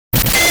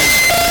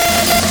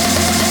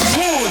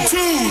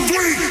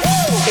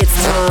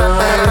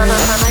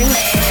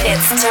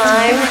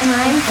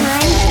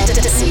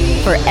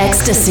For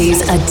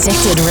Ecstasy's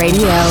Addicted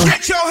Radio.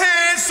 Get your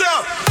hands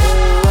up!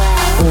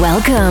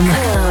 Welcome.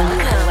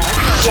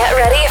 Get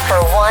ready for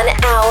 1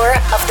 hour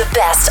of the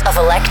best of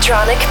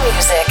electronic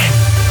music.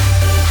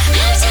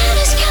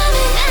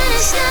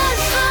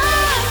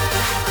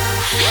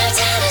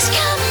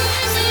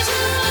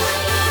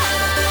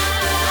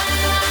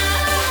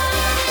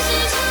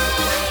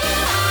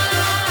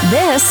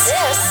 This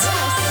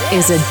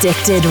is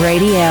Addicted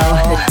Radio.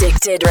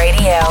 Addicted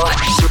Radio.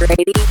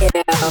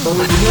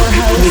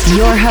 With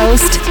your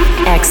host,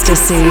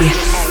 Ecstasy.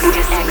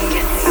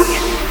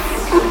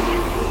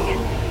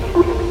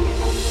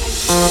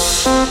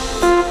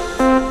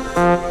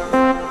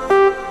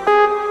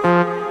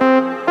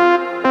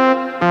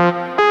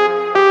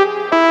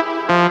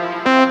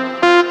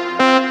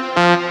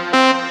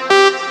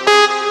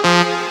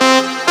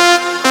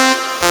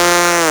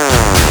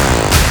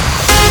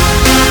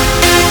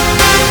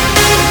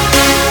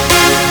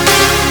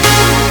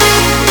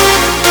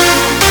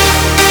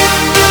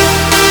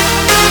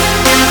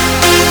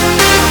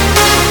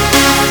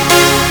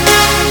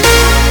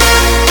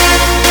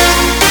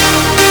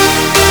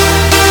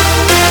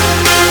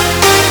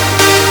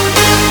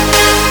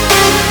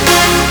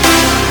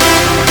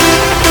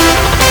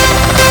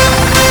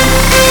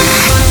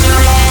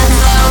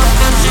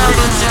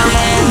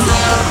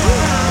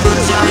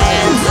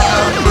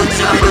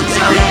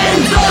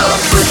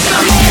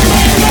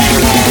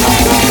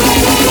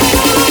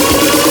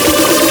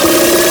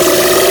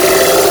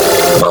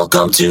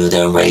 Welcome to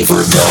the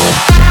Raver Dome.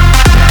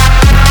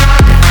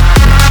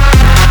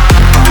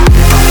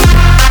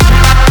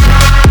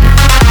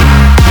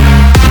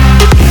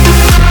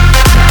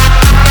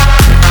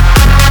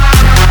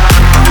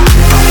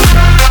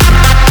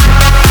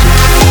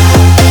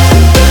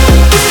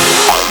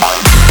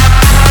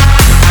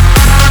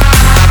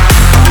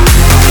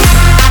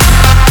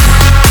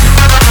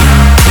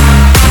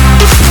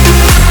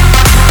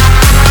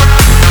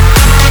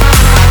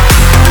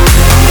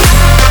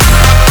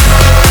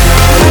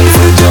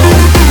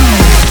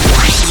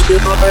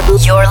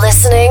 You're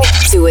listening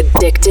to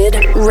Addicted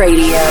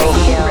Radio.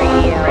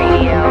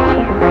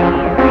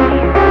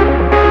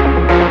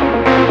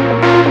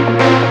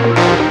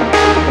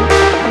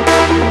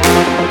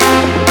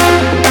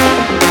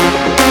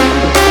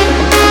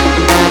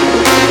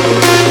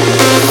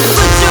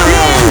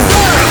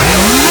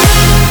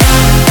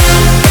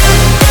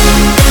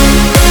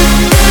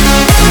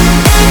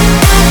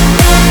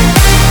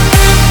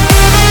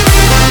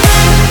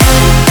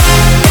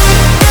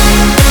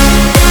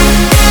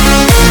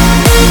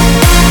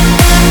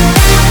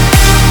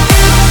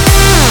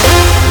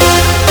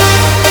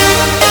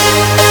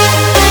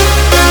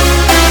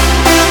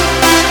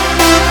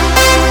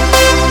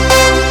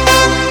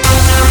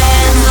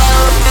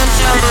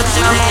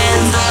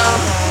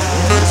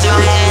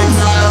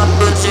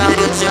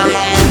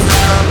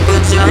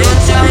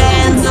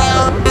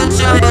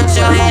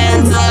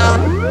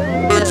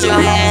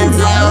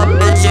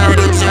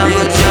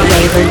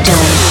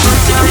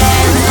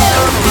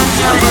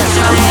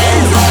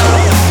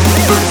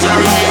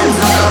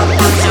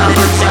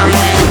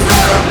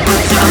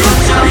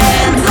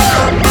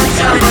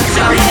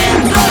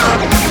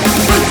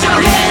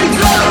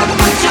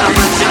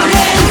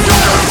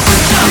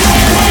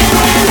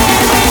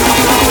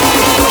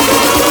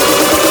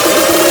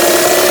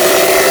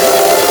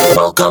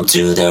 Welcome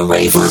to the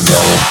Raver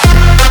Dome.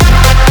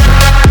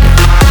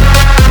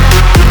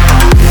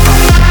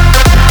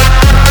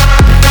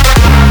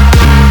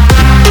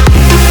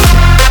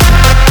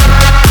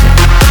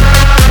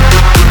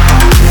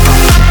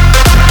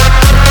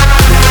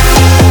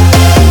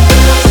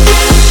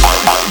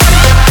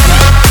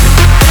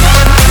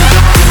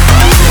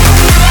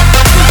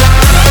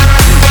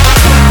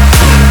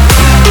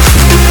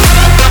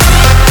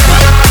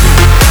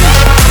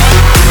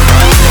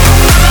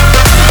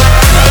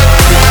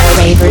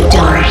 Raver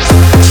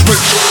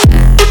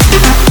Dome.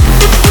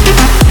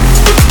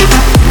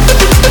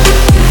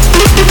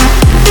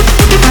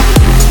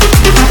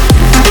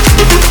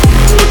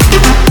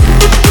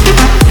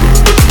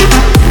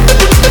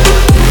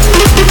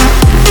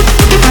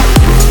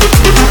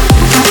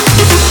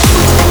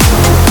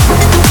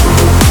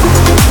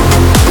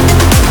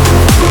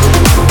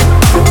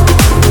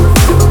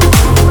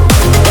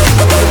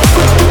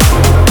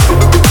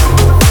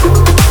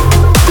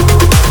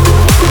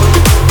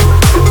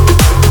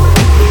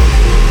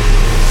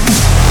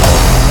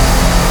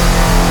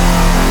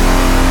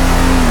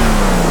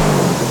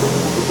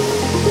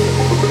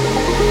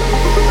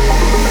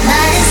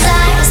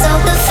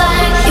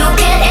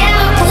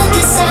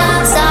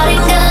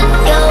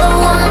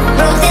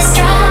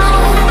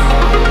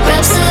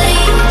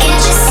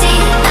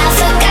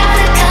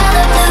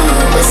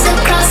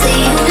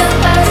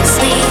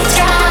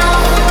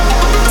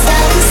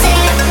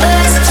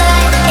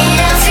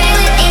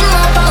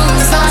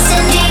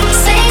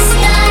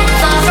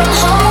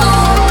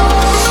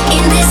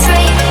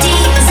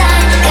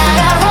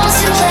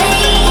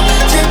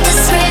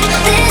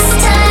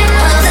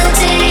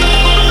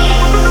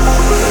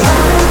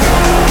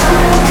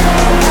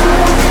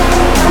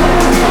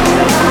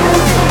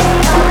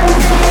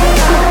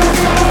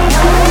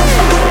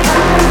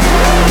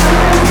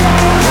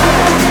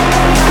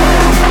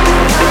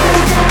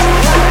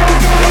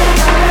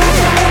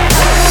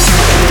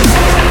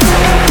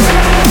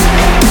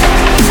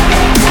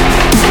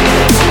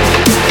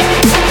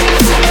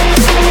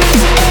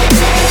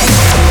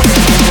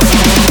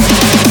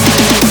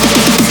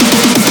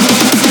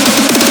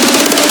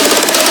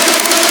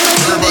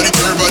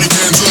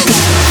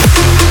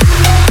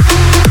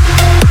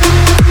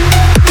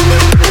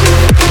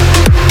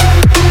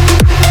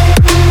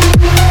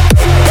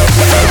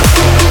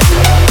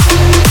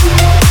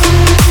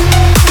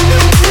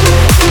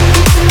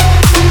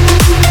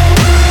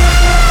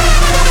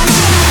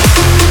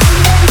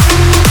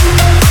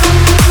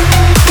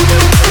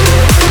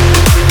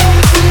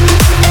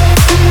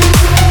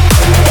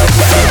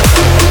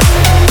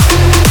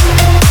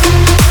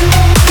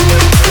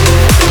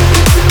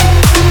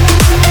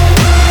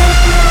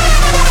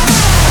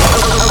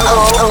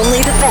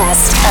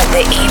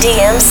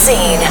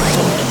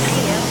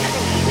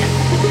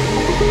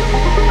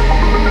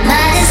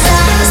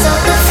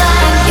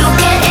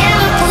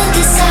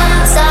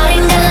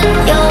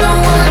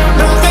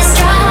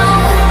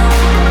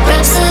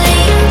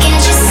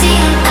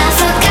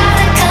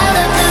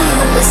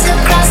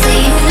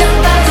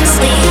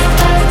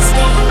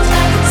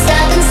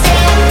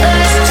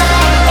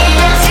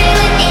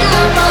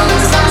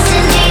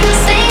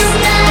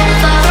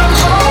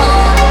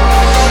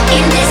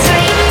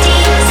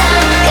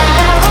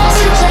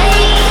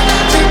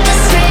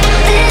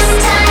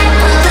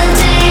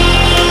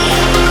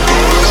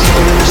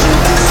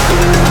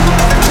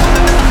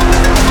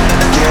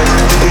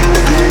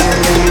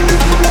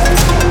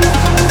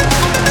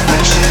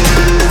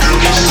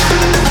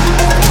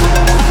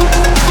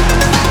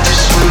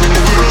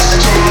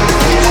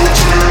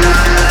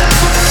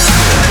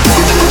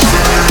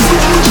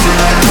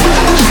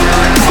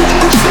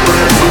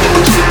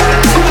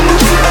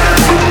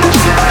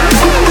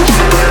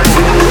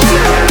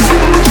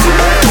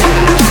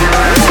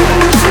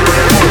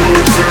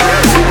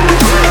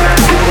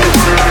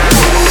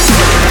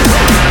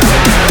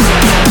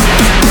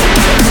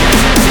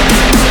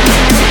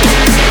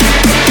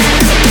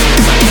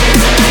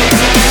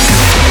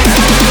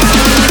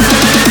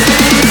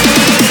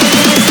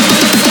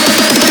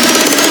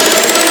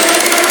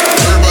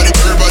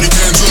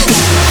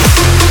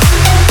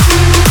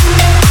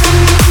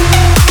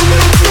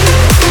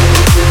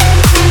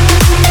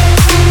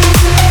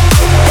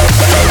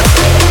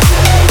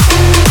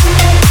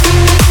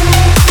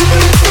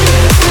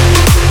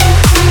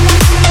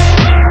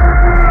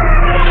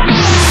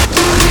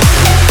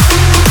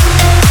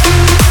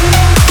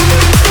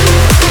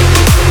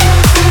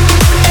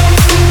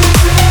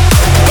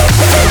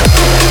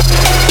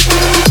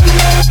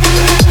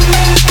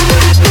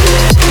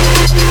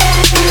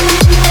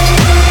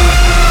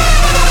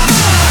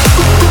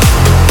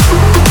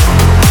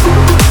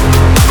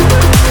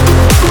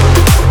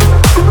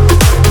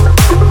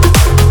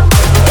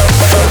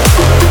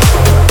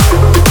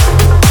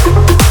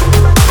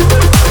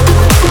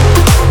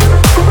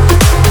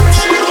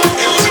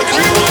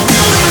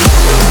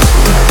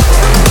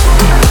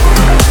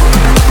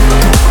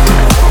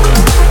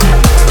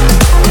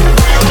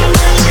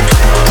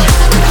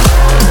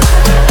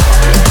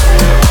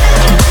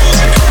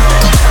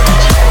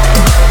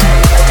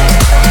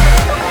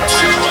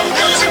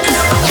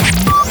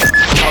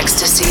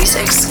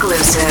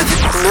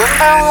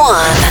 number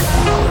one.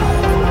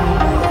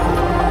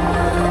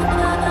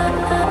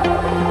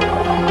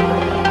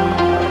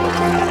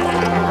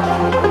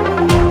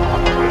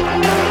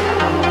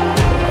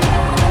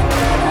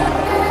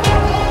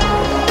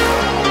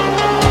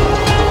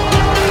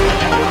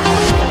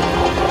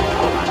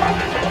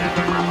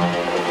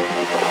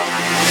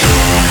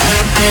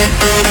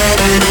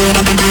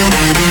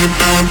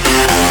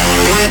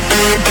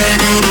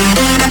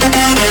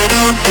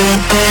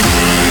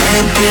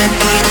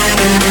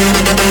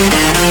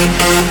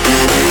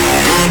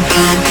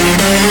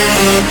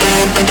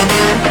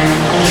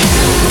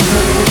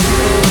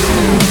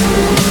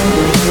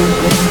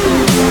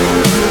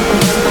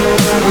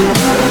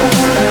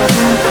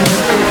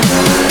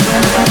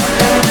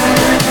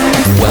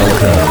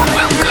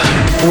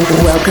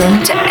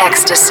 Welcome to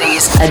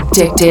Ecstasy's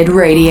Addicted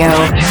Radio.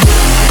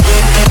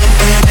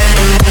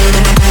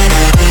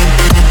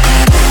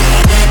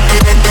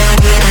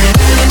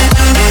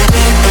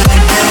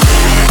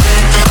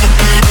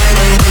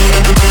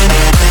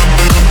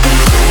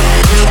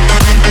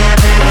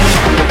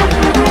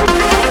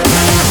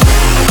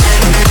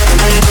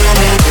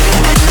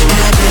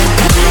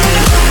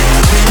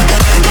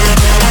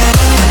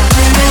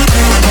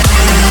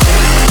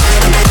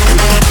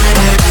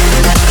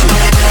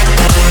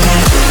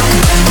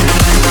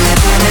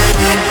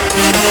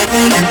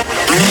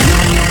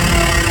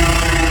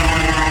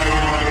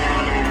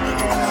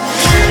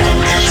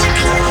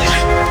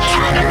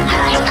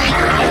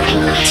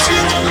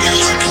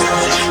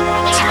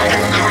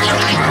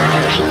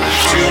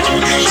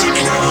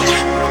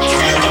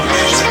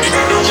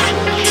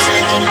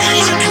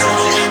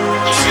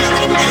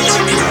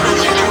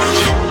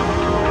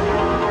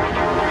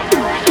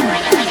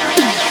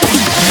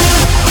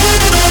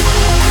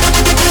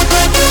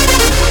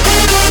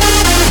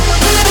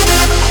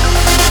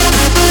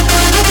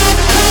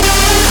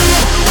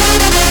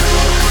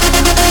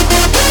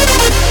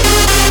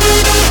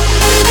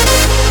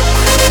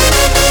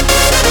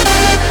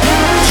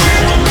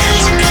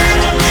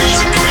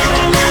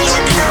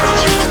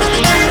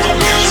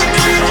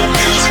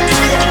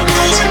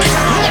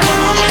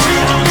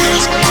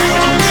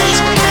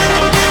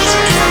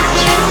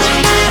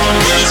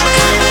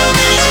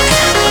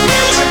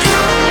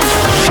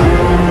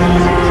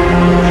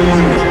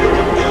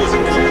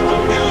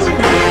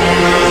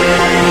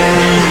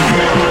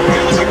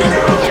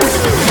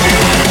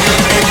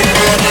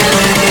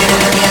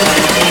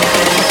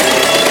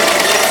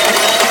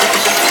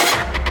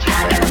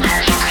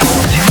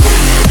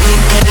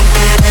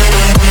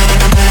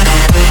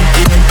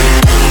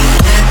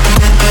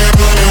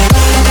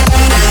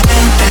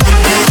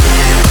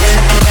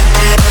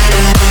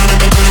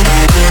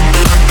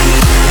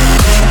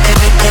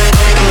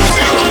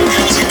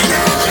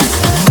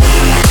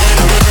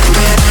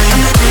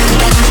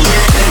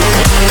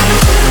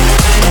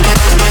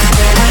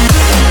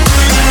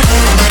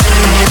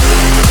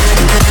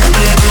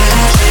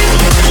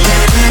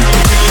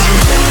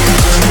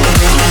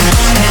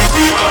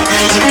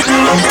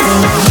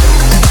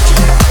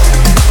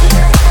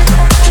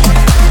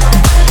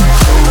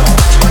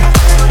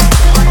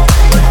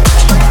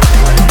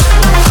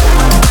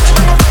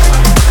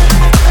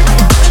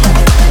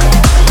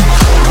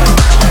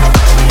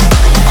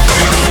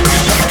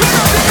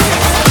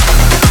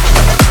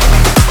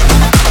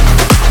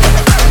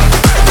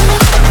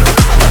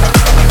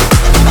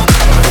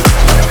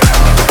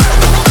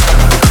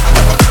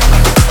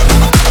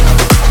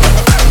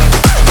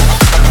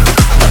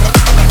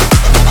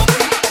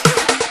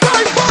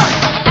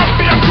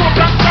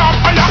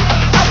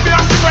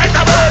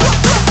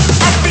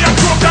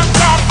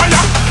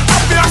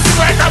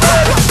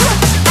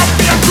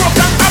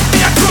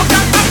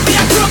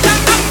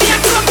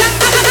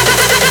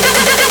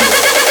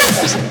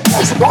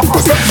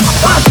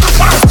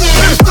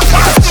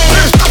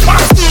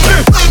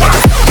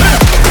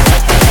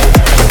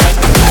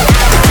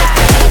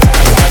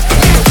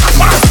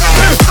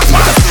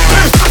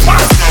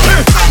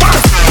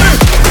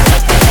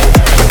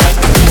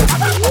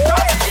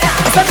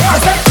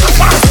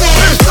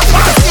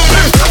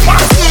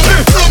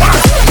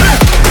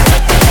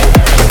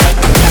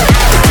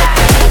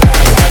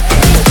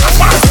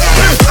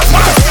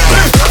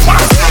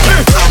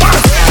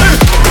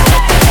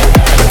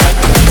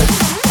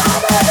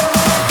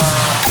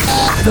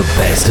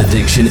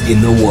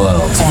 In the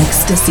world.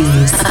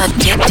 Ecstasy's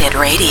Addicted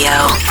Radio.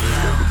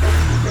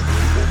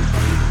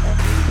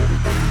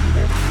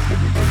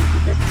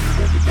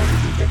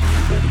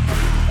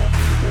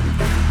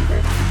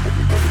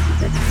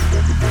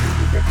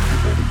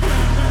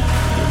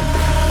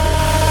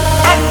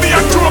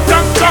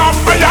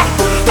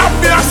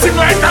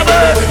 Like a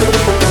bird,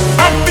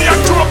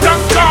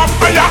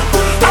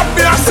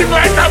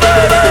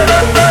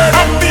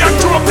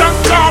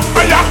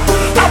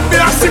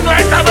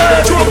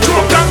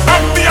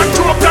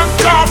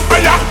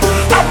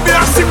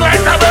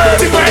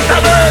 sing like a bird.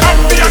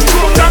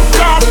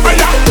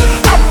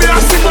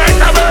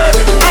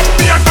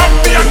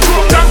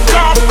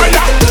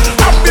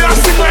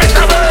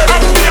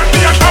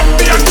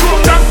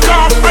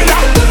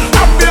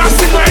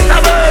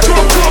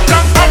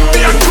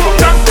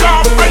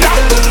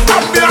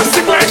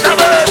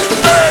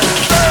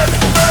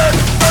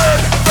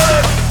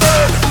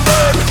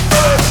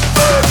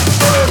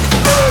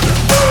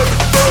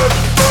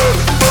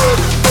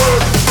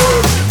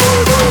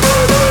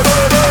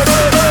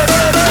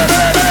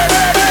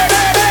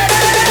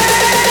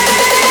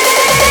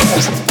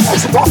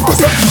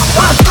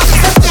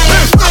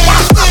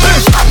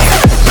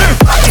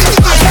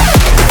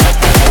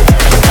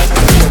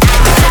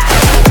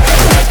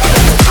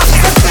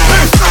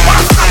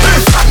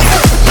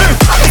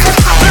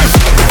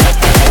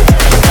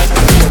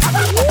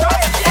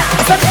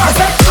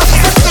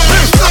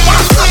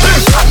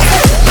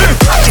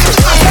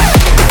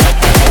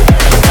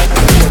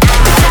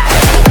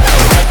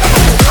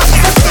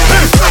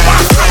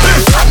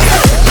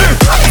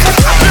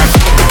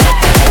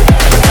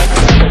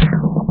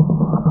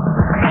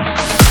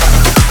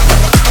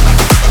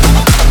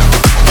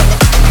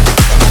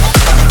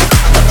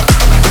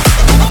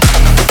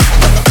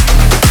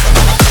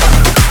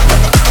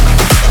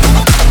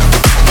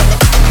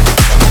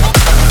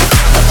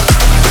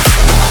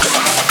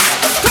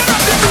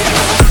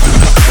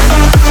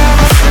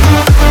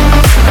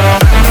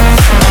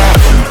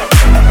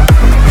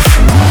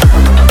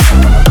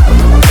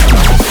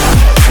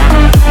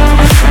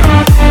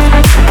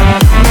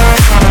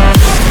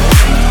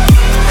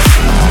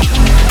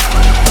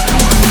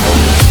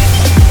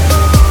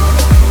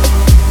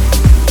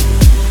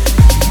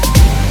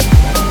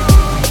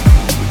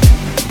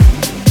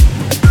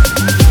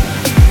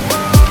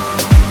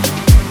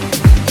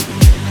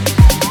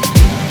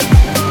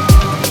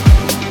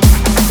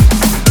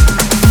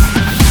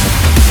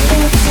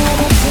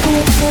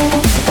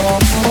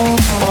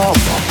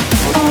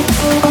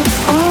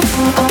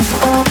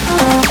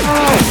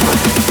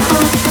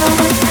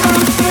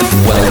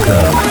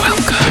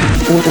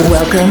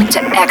 Welcome to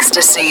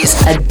Ecstasy's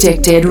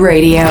Addicted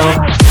Radio.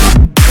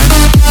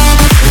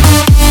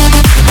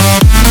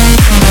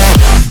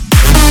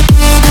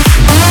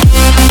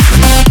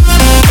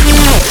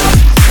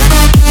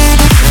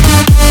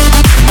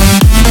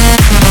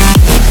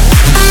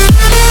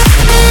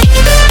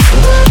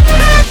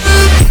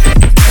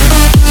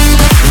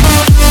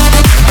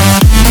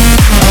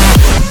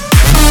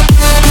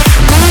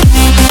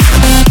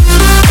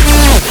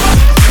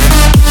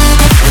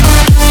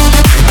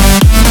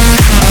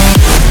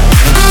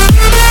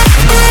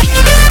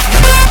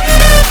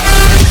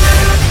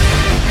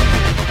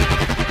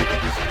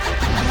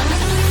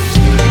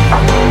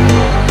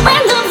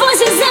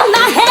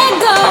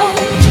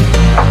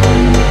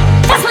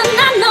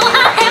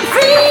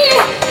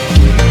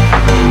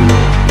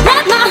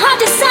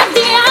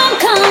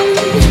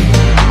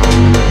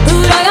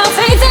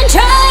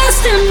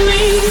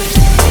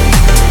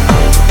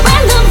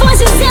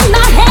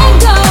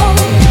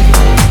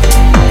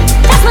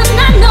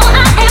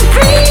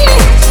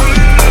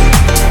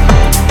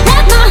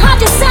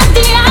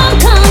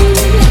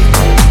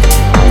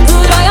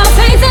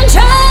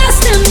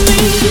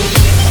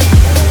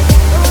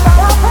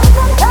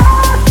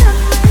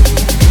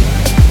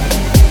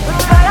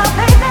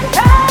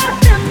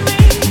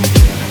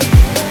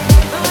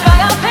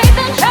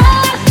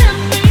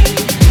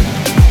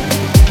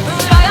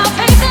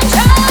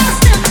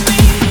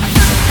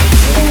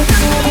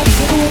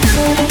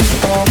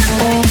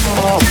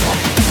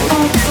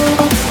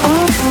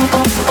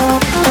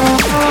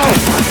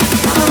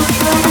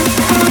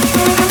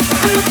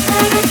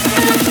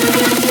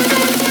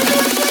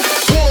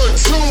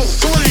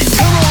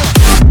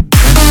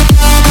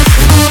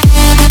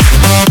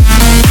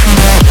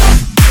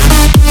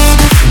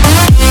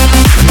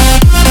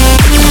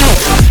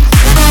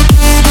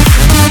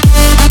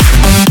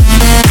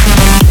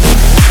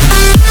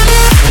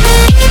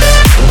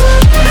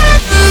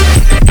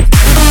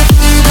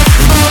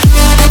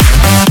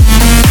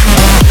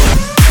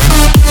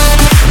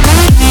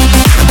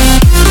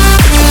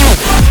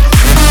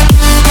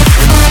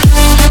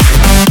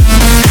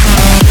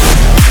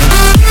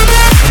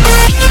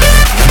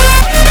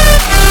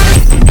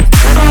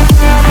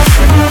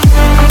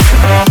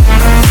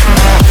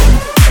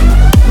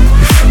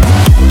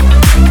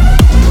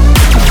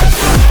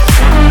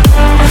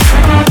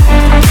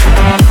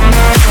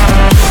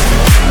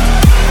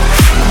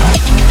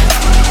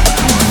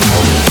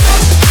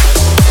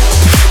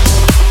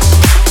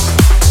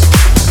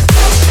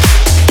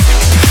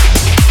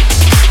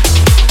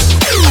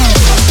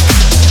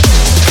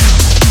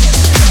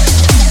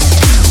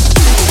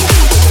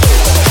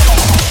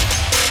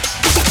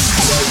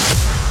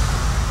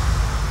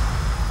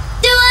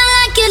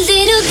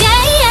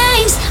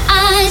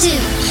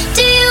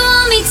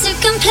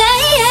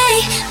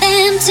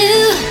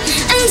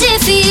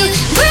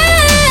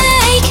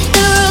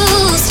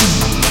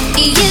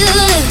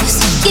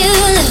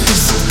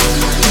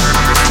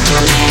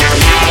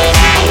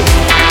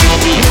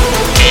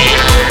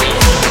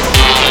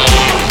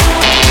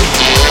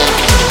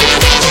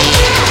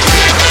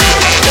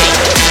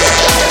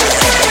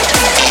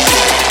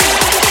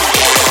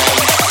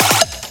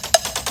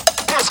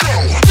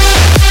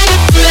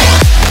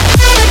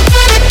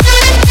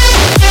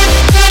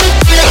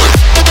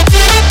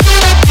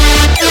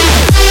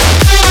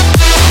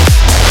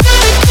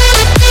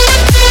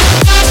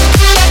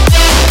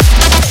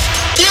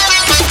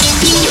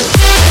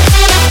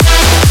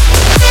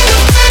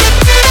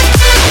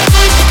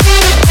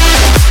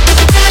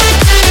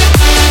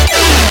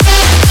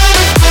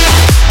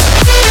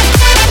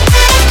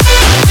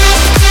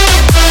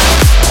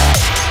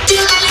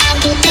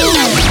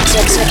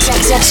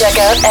 Check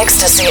out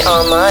Ecstasy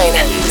online.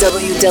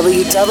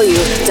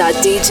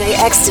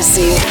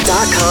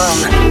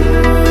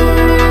 www.djecstasy.com.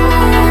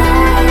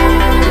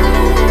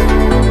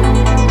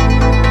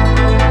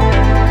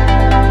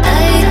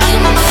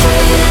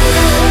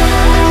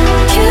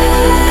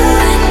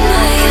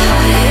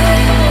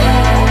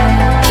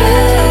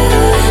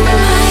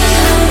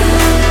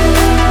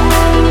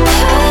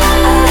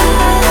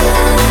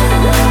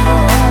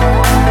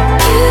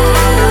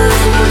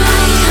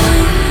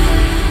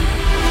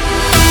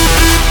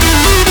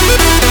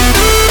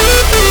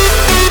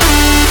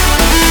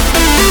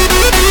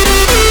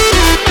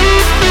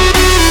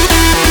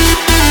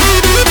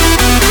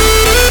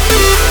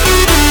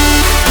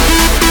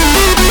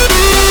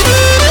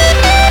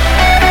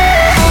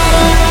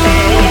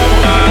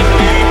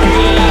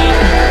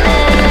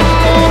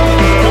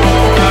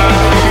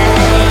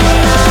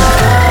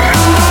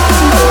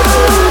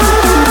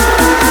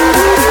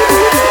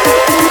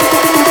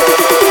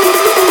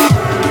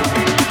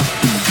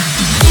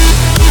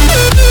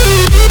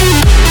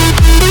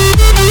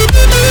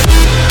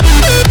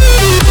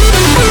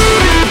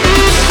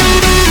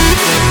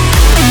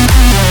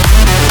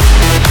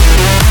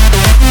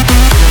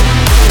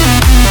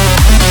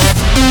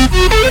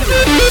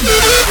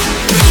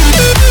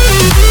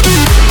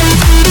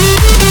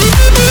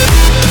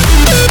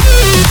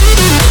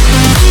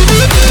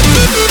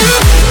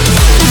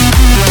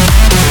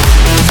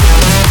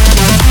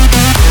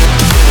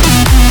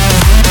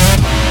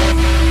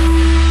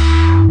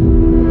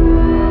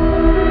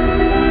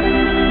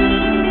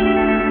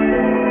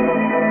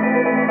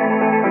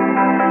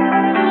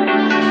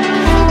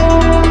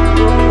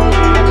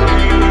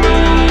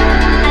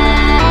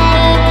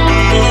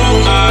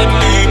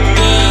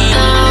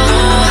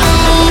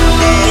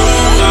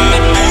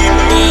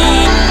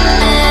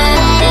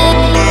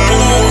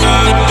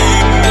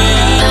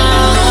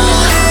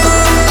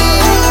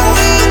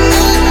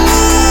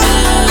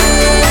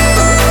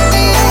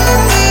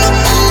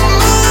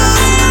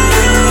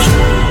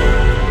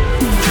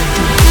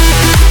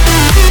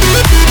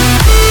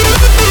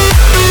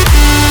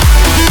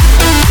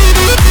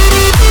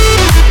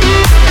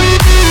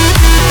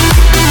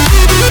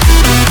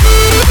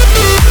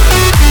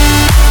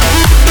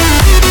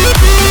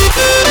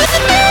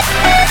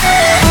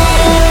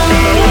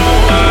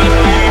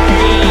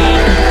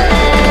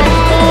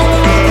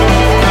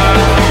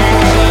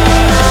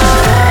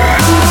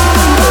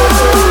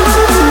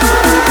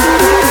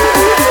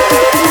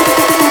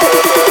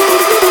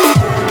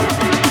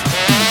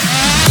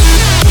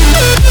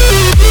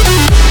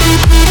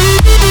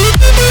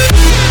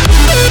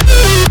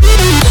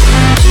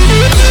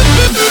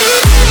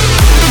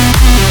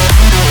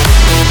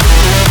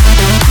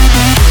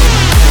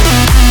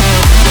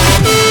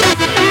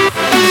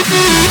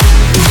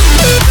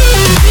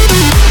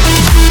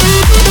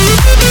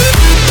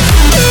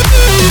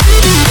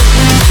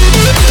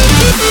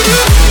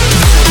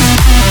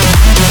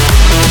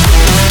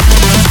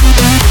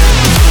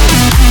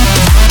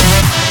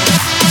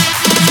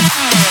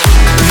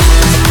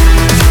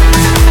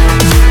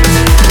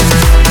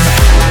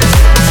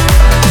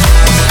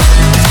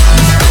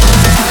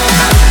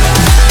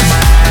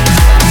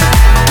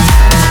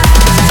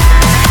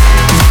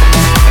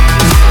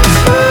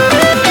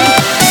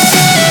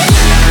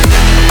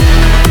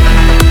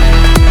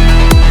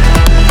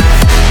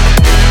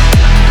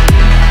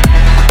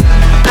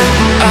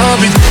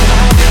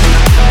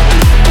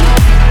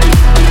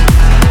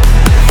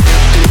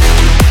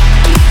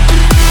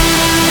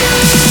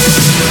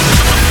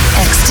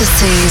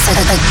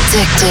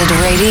 Addicted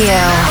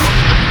Radio.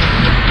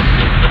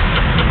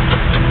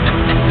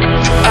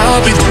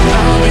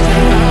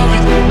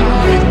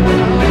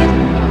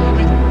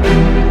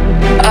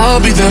 I'll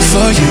be there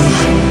for you.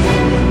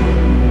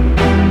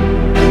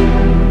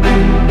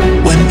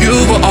 When you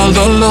were all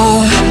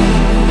alone,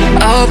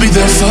 I'll be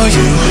there for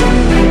you.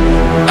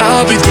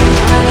 I'll be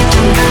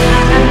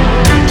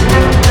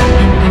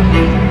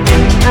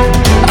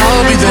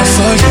there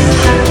for you.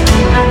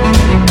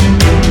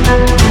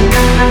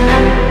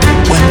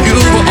 When you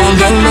were all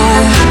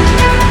alone,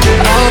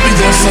 I'll be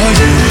there for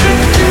you.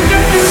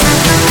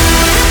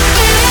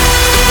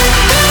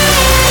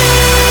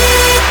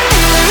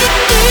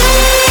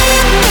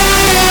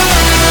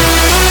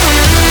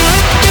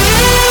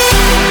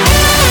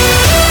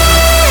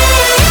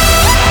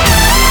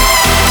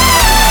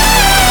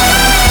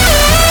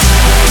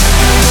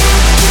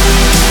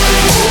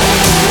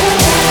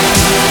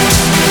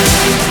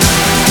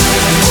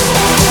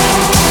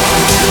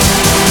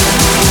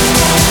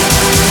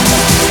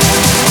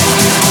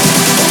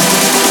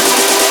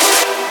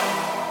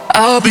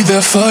 I'll be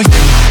there for you.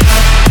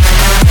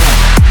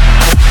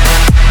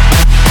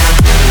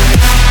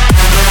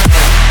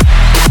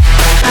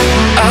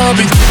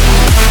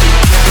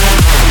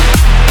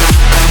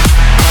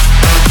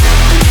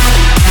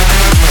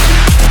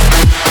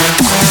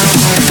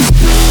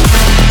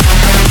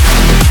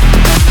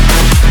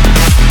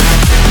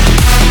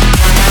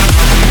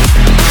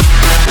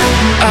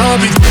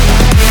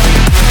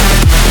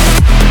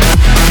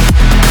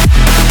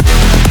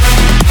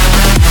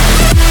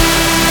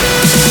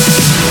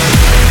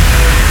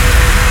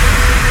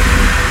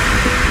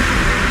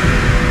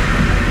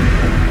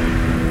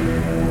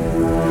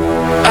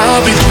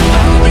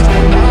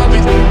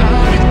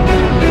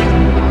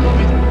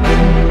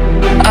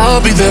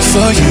 I'll be there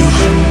for you.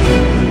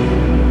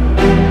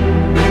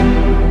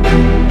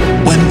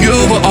 When you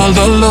were all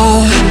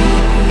alone,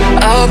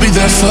 I'll be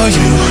there for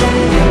you.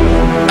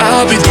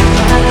 I'll be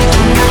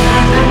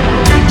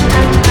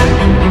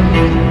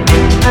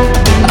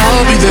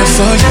there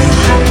for you.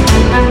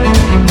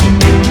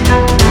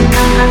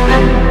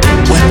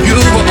 When you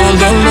were all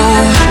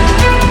alone,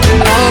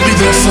 I'll be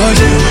there for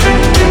you.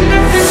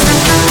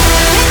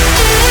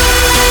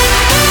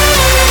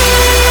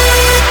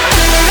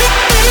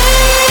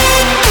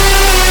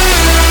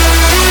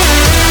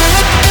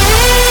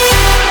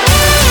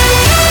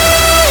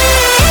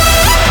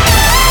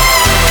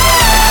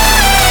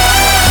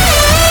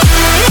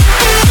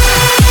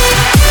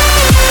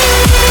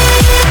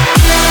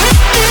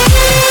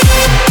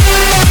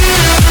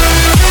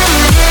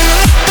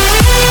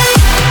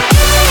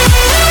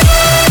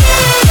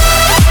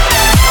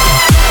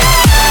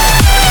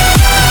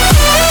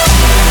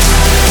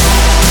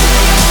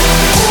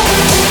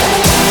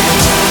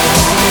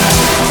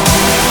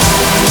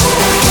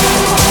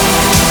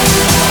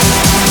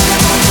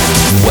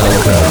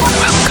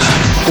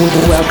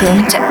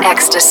 Welcome to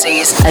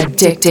Ecstasy's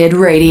Addicted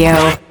Radio.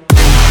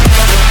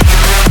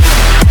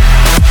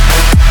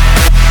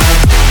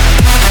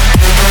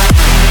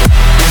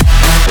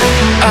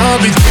 I'll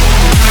be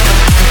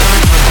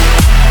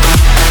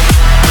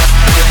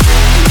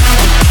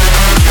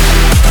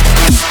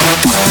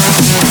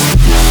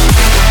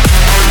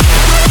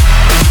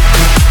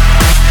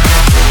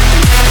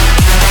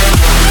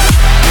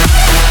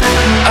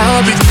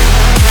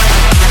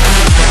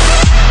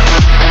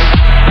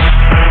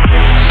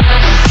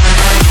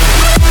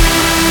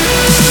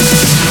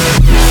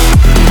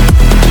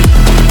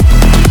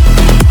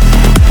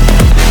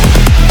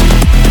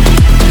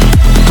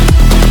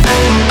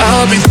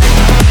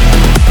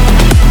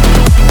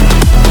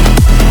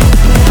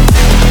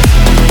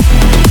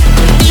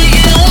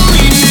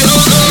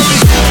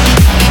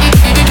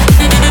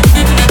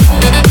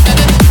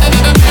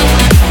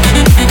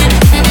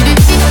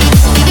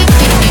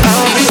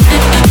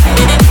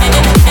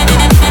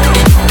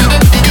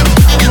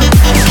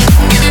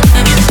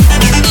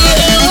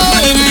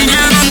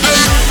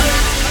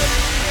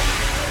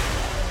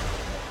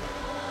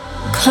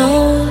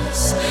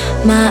close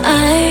my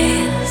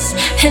eyes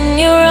and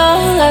you're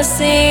all I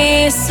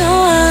see. So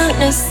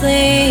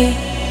honestly,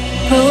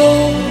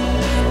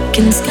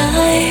 broken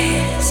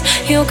skies,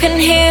 you can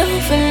heal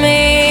for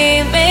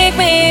me, make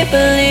me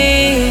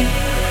believe.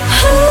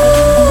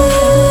 Ooh,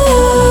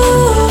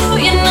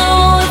 you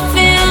know I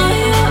feel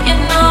you, you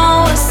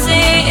know I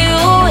see you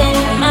in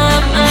my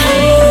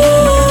mind.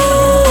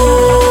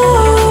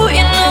 Ooh,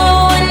 you know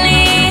I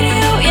need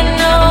you, you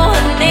know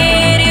I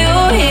need you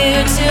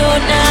here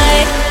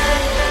tonight.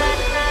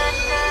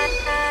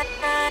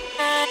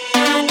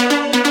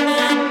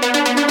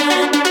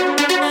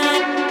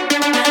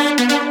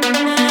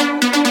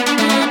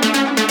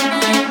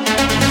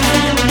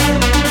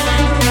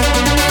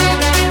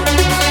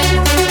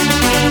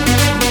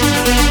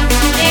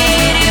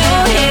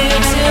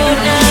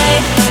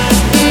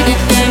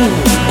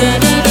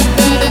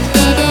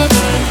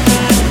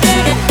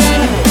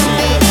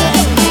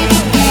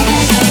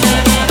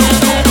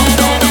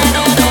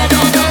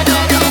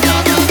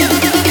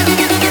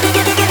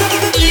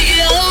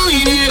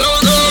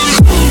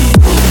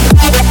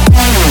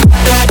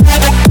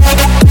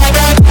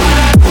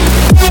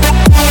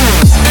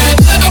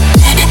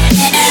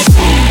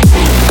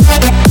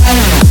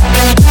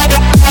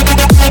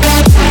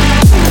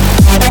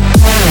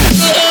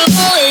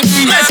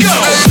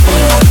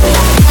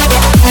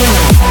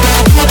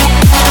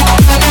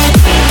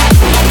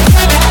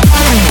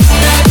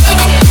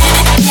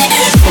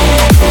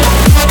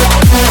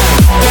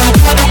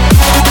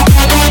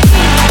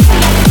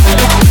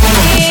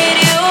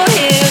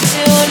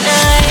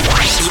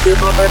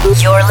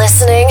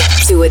 listening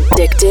to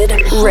Addicted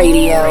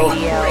Radio.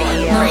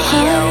 My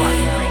heart,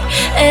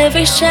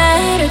 every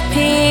shattered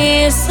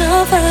piece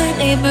of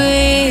earthly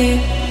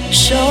breeze.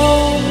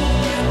 Show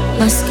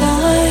my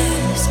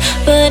scars,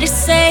 but you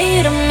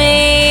say to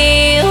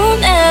me you'll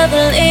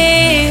never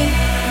leave.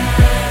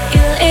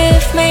 You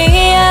lift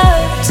me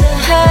up to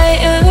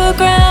higher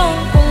ground,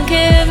 won't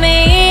give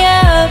me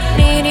up,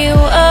 need you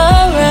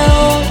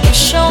around. You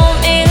show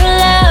me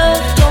love,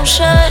 don't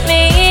shut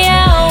me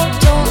out,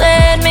 don't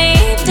let me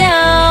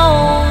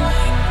down.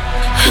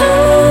 Ooh,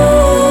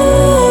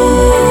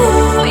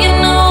 you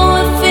know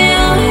I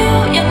feel you,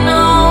 you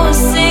know I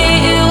see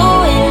you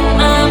in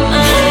my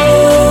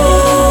mind.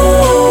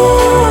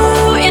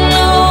 Ooh, you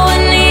know I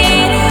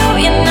need you,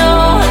 you know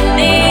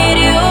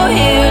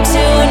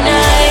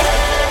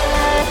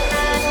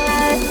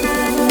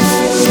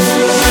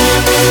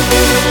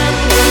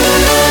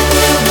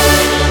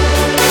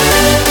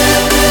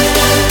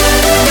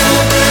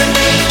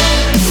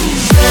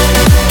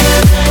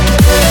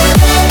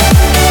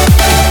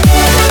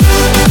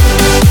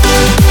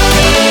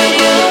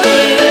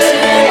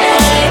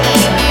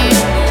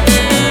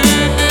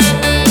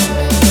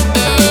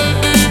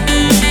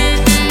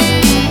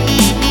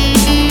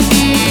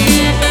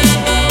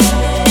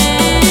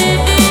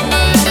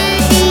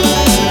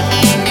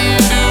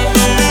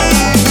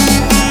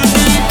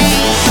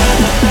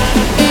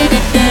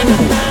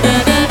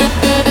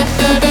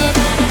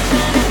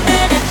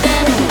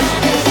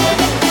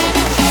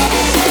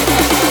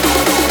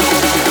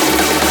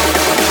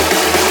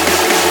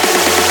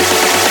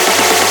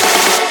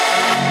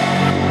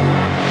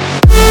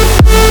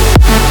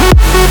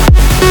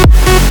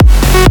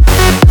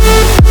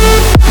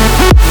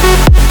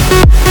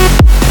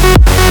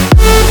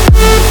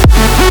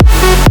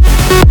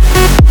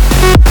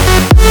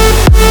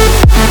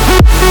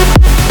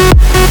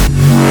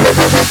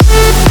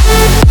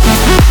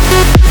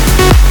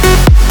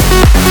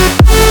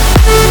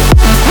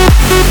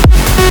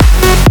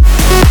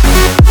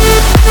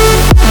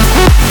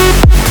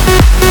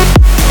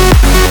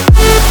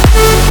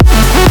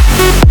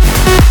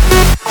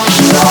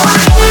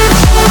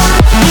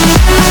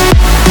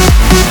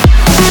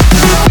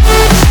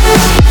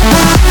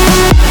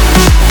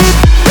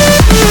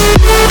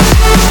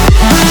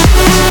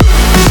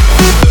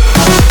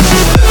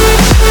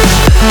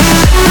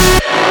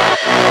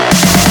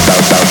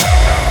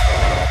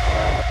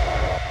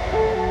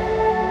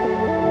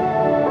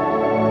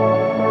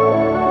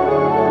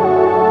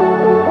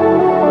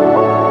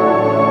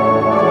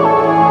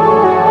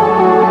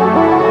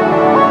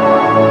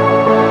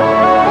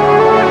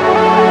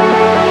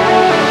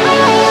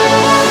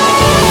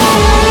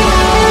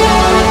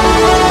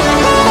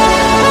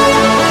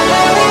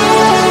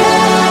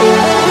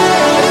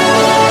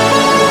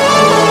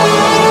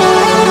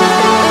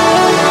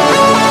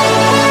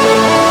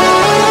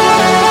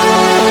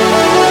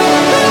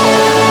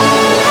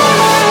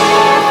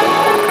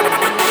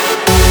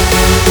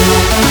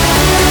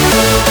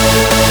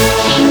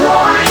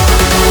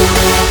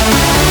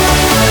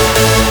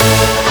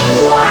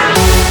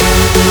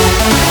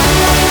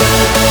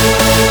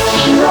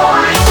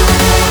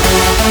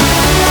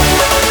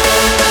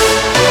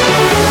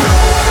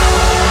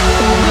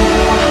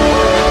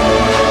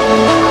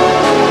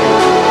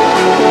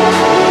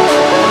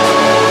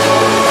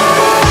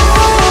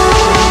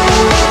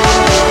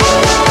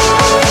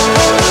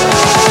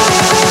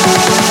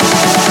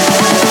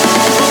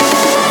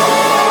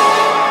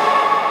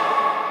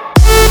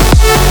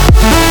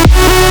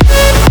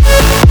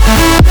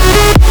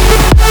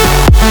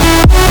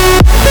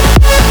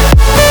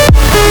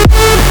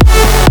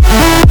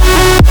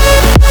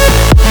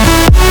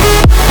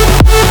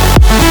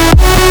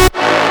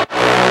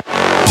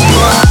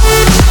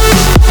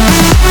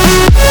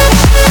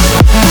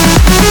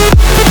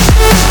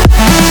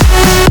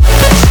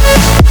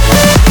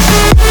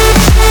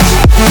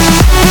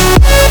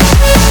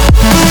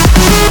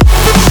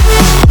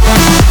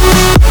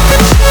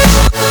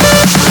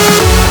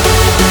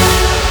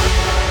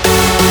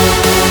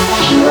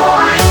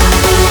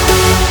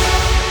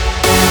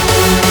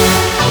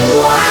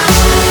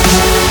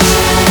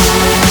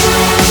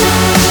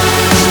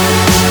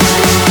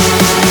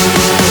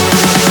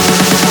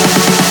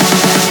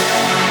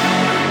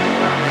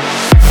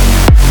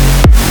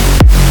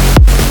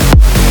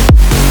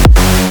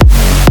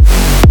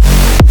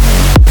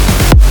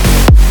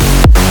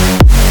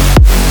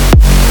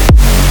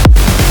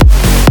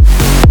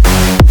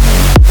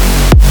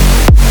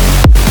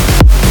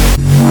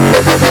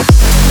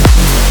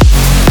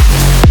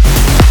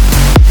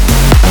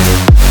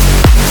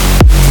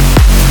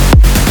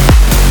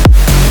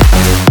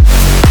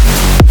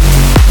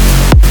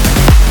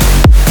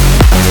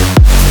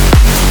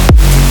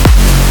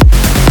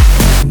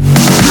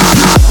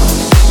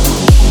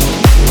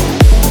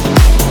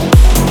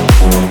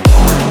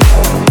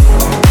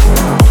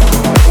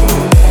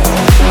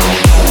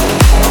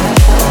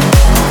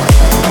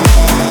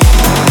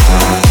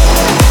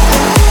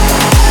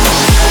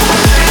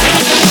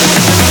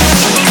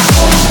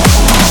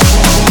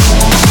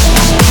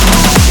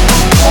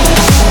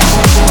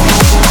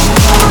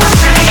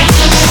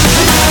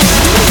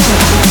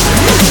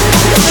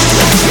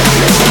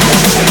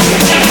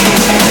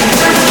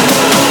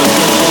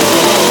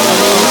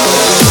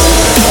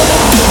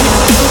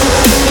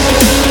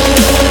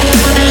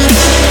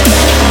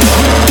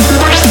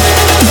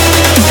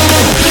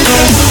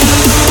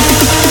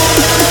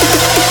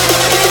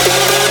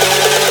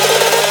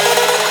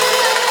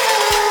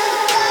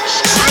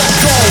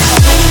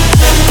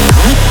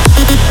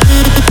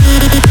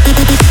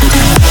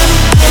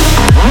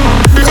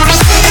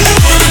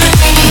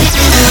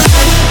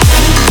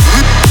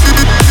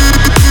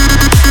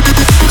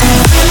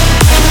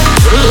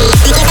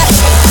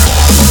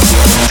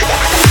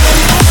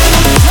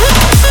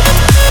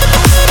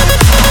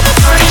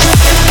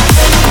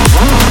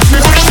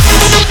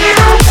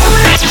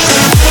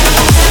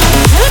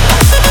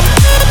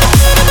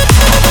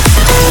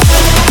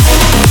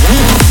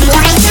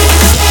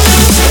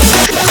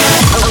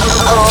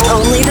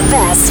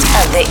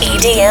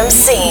EDM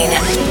scene.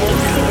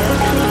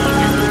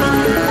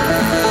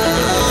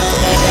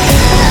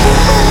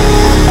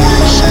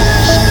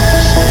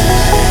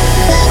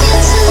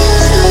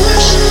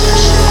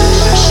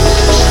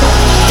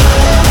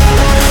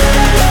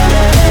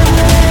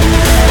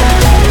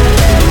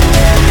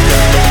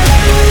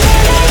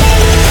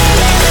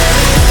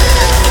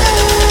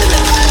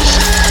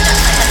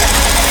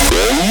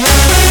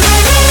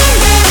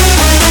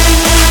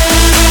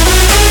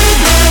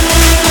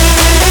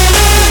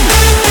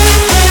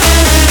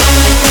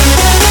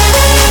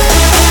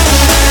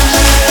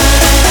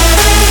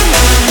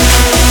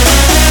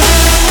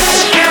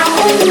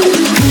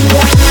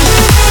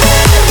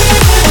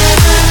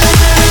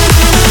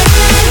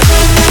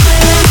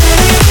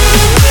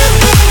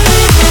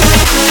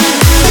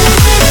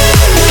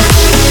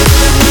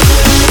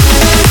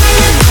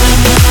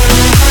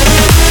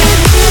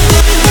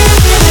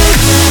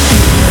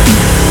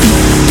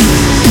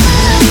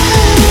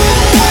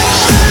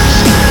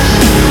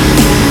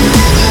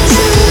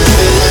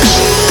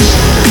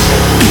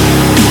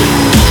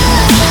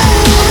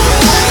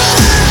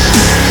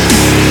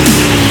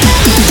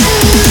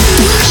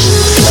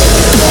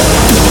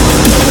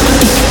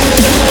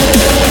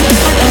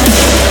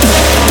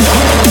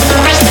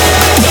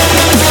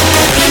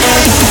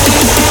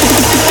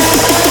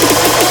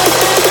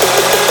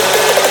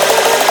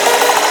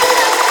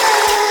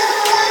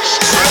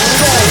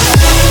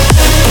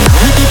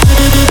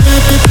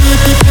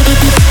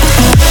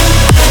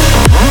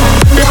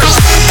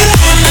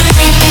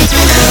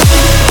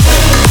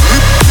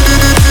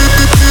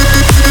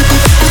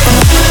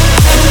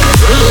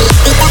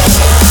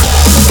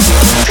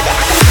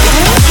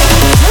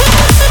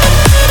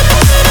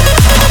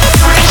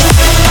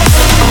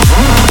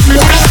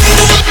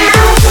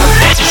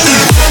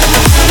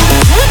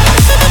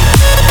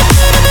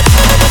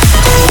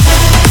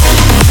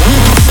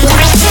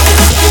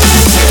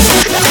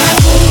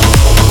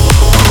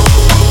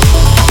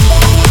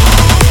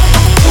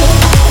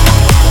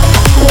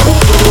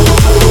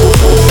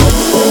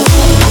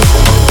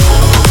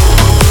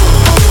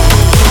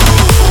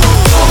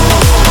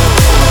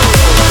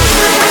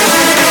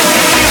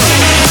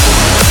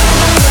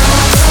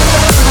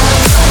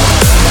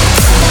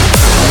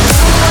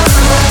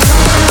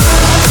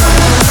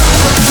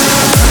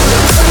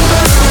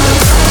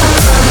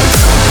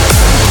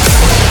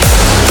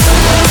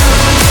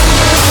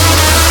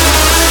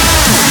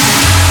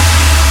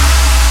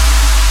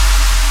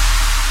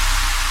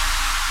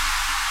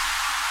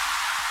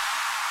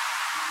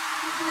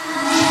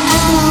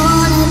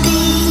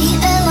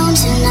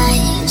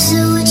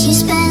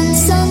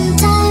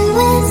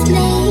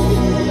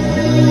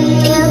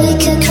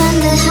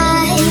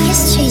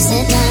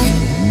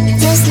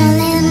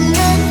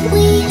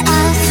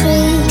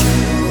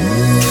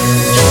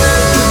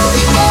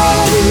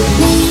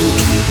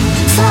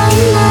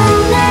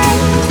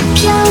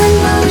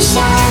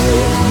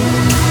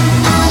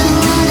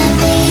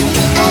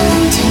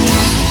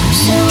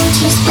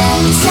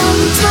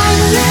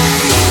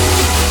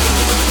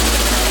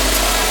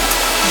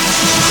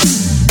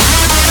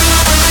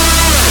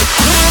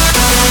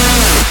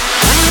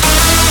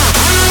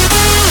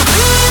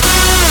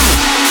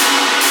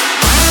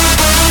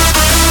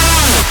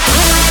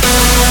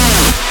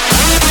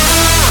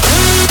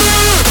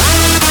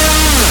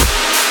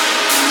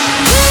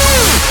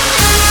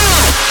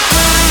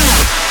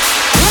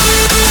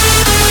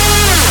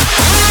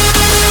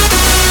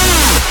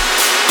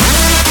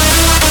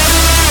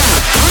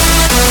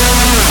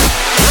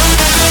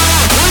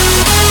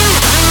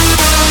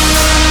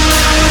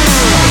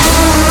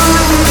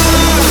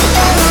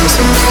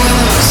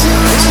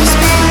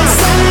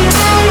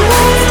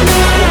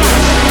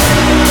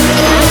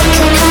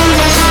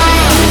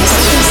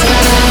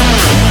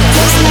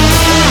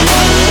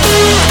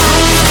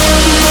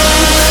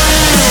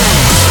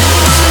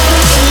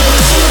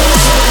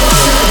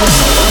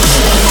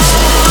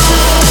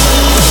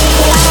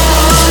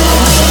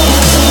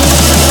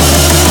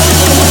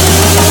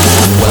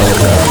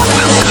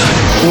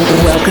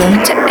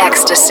 Welcome to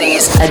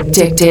Ecstasy's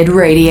Addicted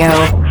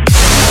Radio.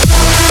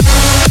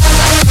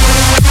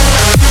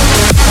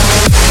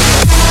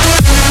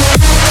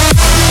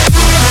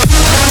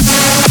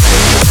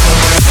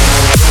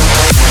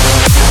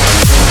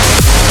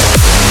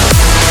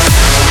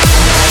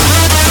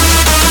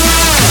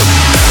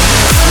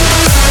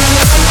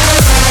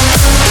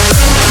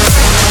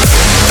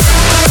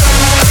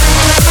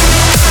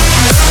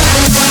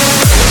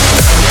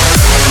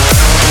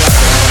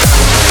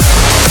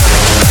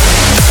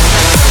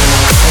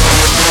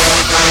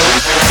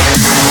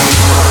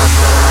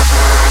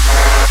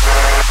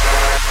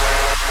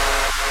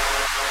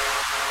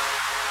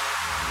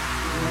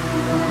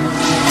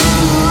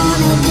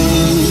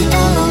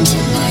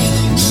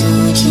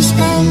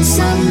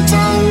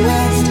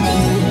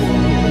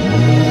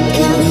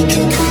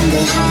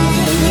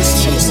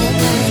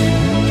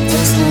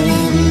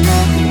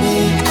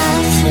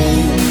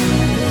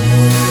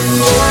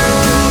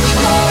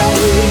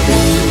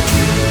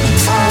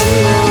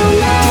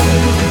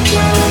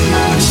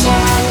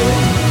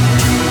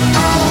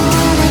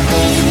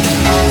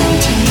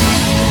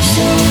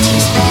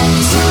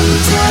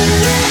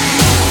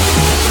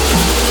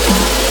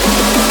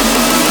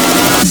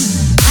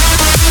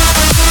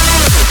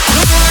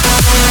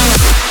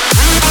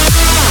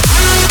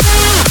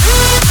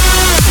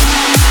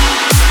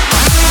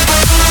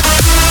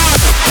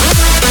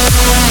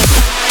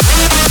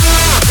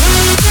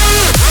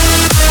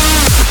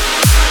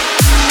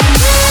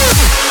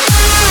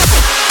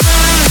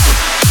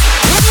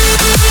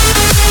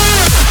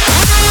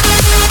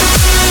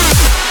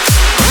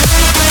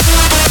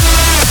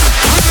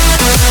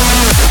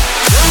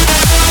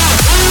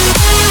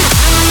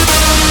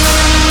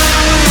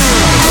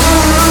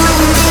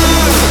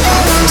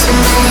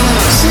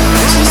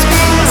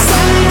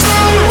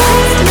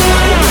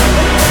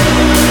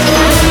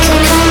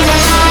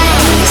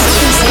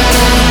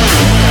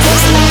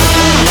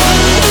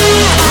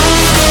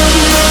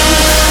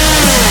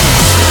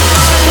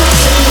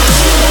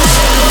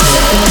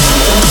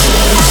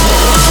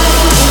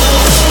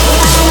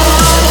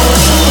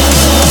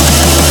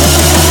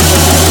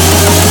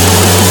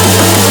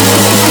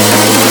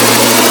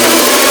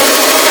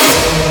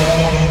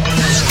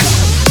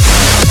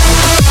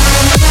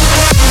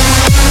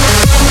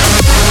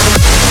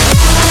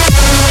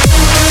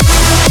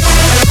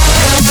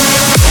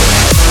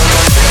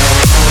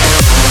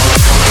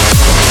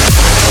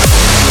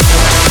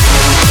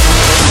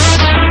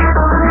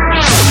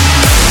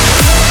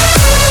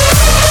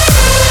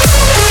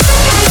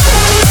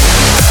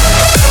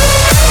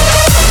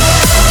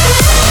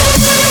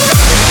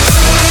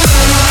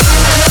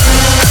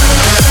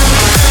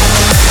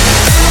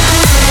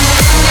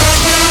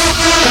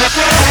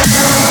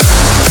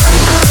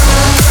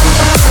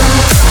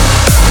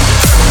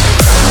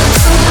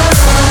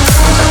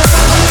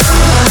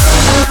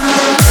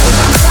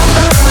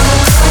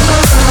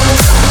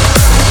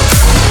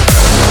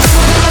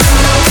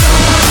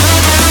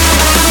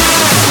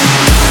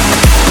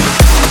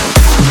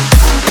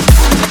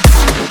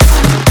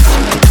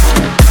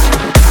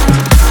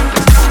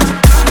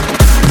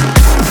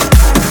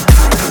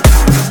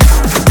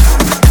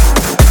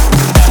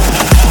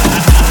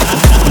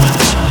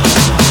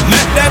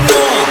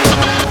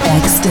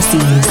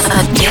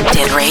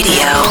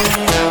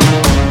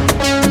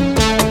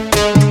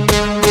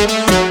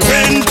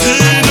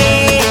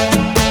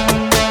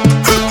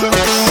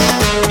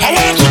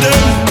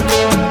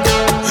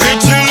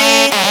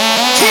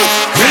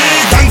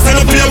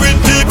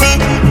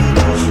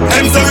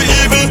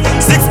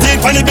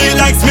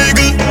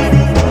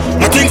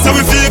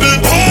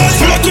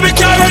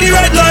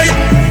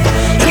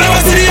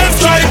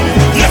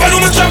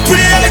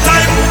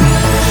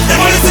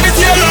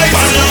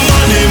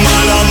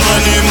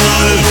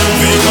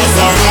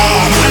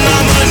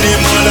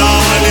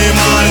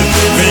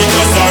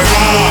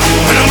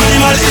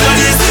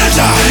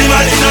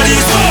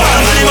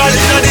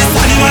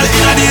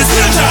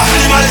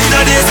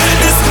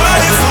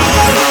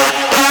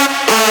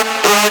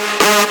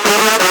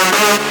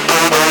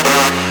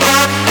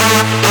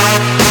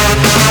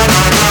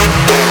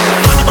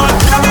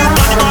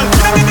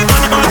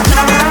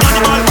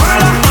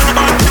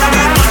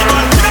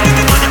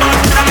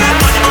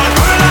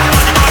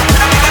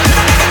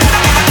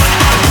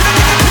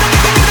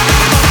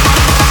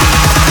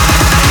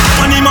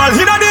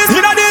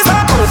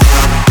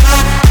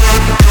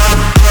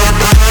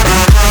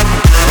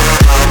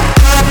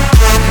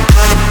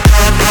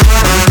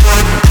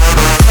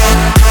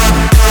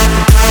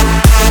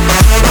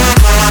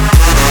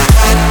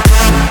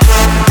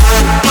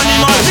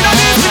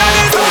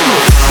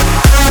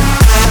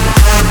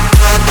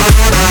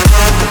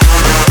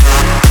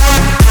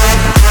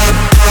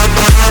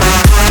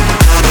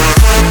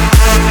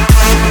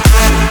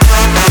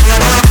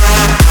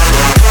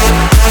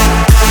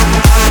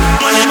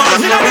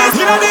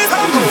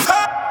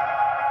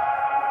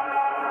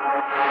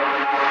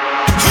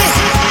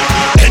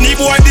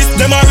 boy this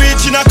them a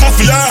reach in a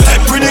coffee.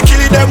 Like pretty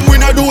killy them we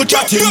no do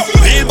chatting.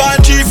 Real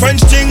bad G French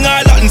thing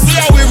island. See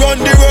how we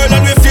run the world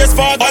and we face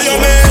for man.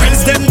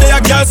 Friends them they a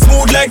girl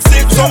smooth like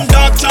silk. Some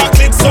dark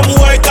chocolate, some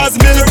white as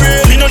milk.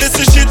 We know this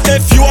is shit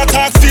if you a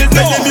talk field.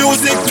 Make the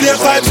music play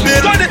vibes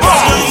build. Money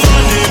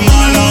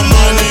mal,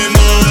 money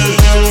mal.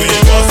 We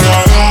go so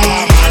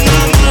raw.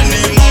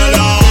 Money mal,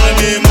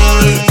 money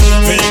mal.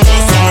 We go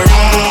so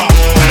raw.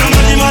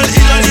 Animal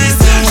inna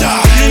this,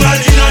 animal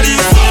inna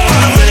this,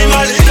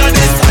 animal inna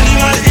this,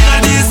 animal inna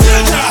this,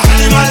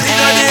 animal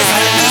inna this.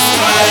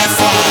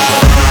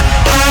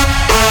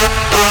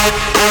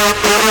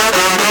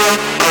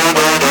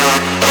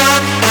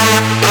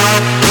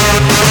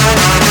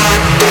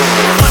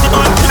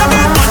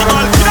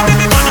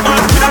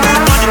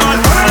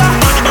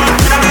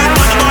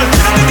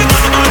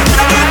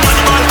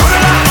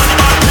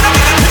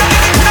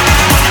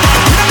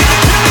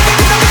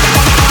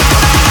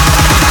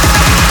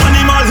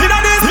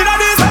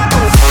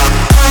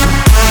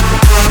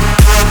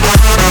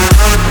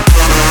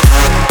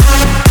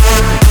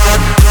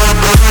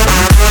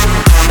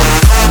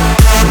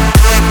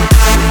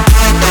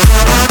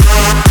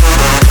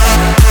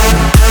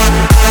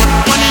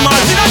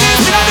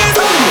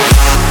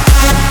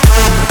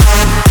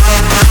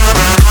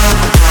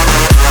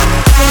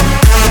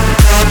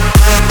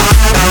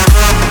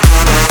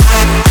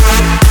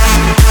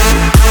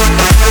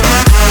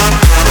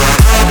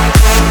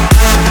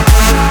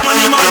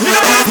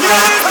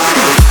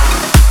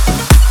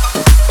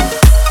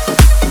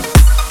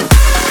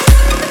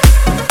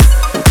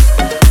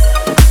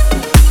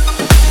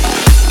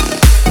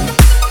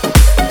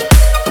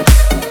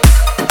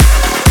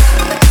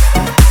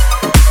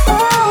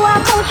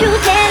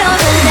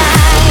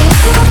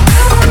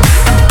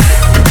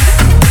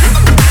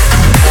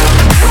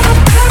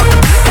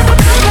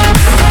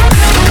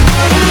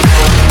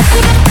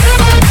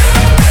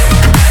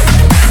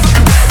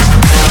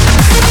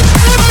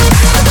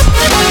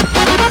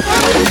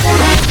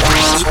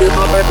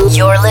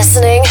 You're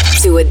listening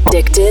to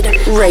Addicted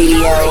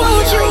Radio.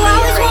 Want you,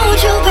 always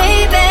want you,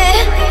 baby.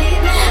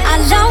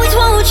 I'll always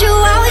want you,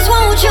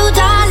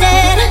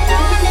 darling.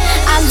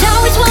 I'll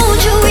always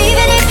want you,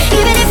 even if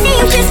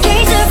you just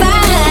can't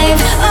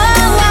survive.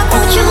 Oh, I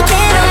want you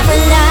dead or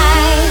alive.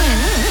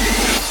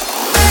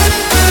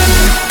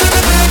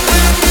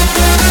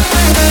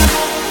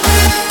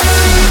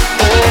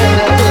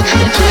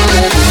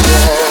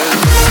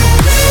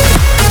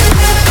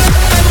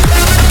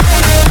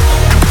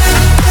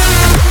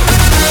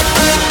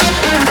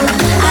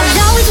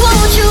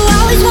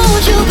 Always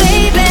want you,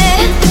 baby.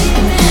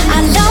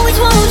 I'll always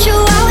want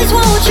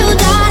you,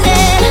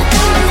 darling.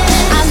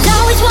 I'll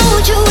always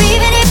want you,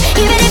 even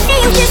if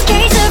you just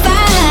can't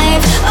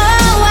survive.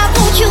 Oh, I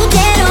want you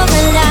dead or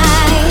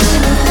alive.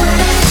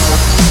 Oh,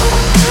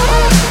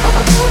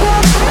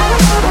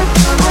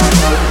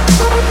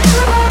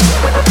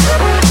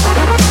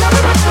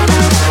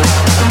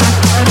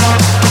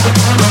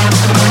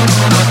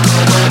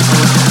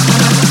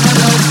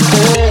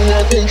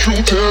 I want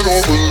you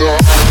dead or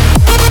alive.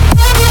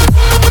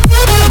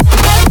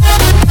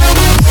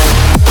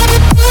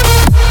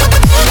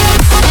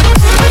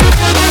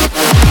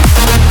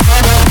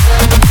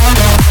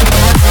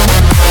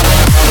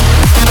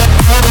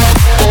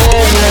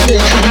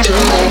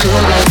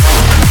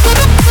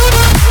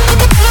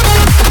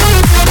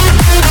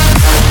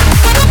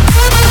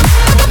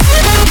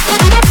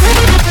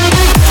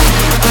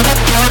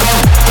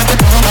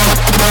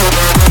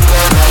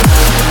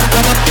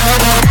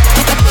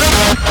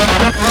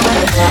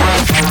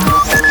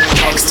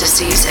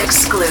 Ecstasy's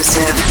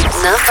exclusive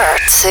number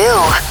 2.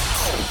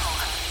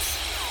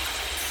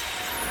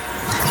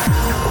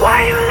 Why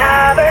you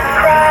lovers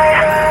cry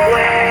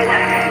when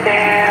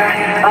they're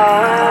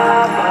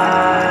apart,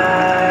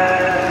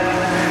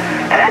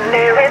 and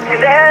they risk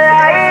their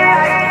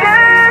lives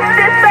just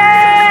to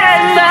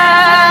spend the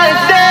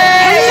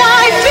day. And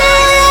I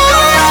feel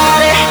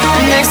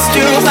next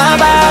to my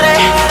body.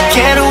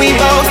 Can we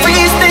both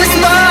freeze this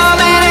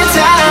moment in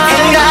time?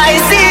 And I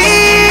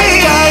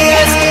see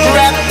us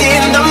wrapped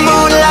in the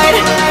moonlight.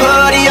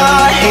 Put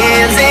your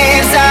hands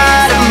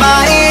inside of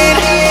mine.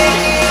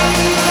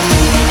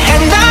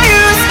 And I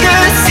used to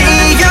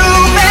see you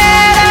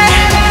better,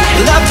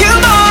 love you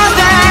more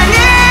than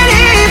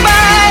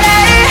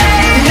anybody.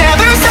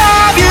 Never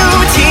saw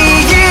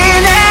beauty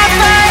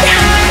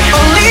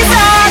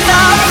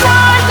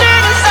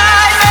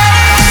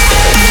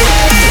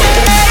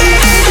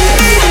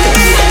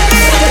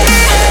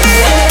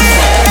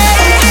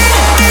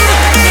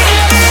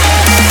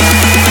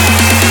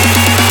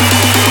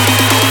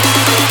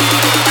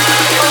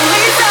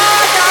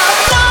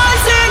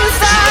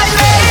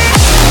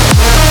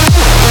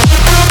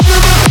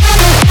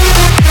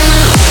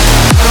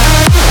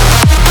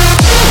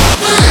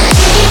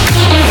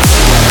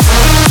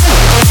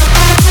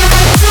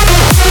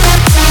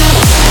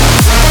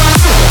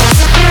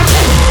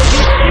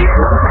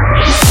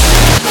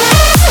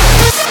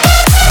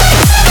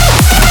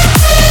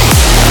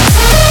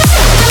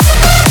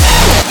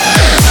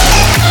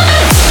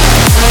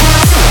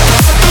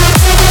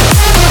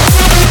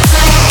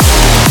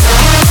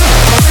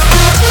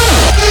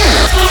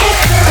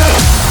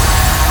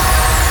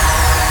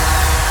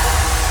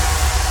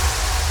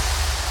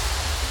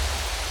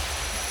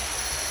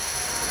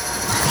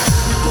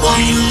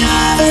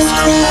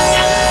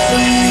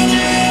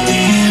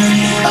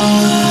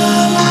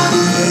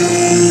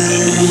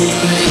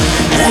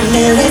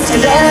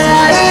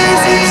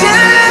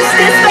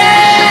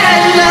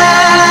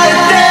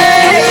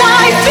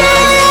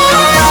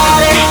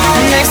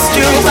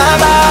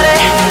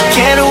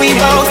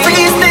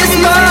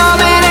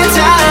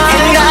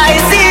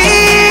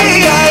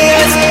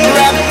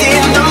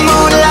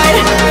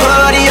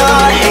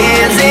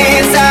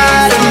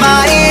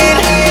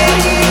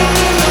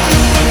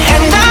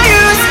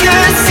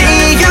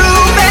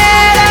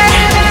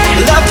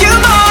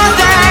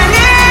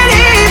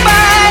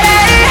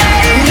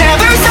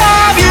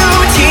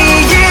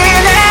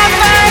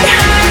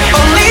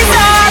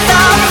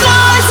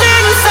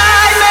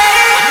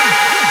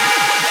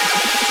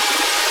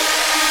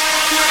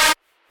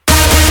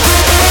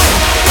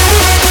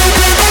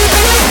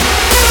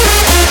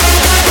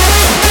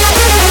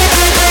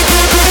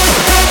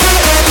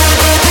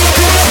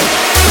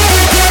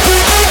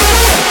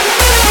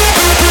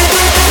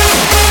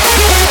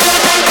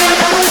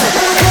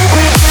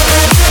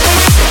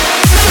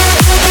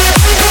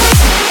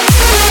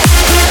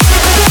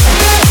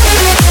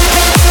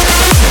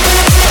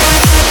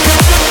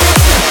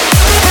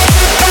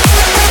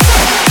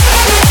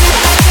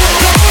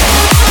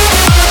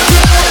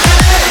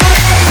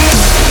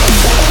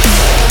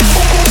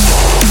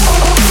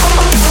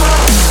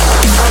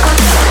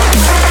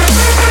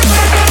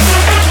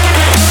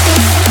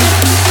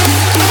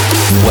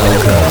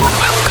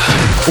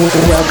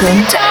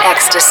Welcome to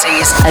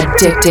Ecstasy's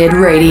Addicted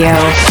Radio.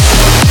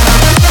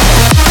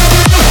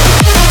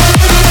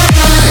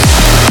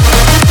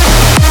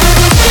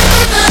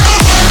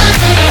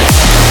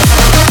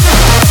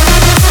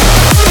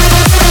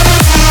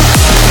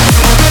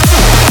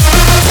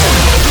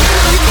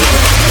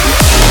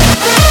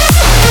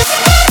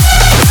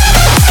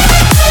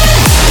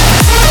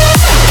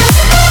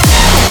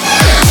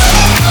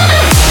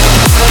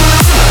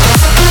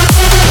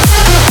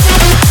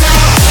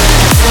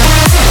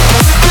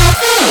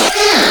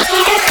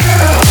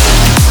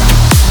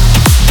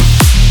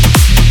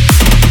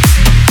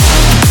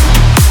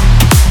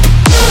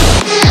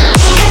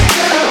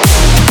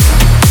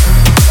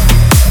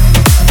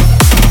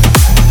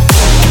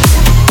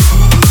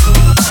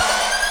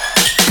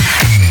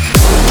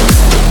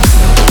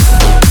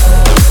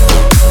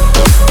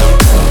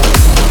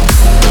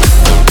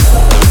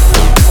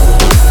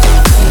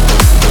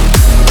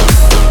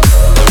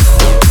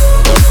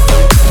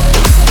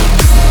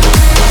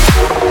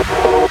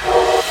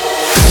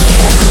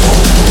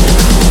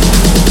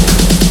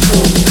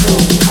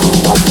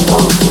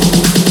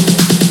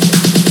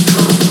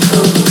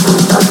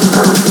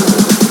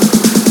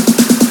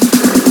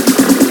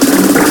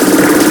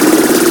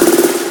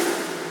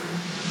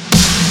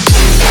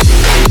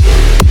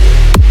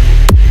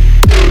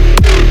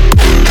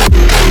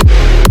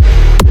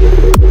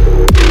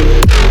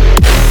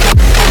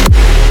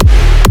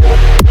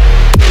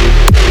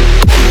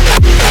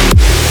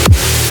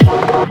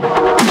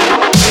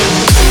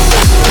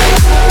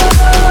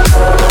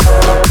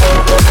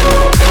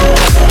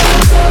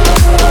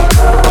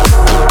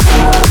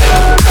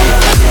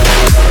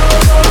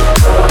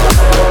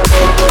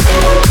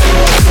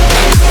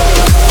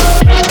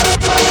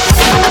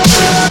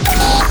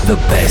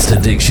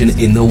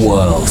 In the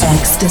world.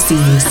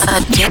 Ecstasy's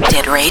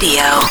Addicted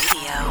Radio.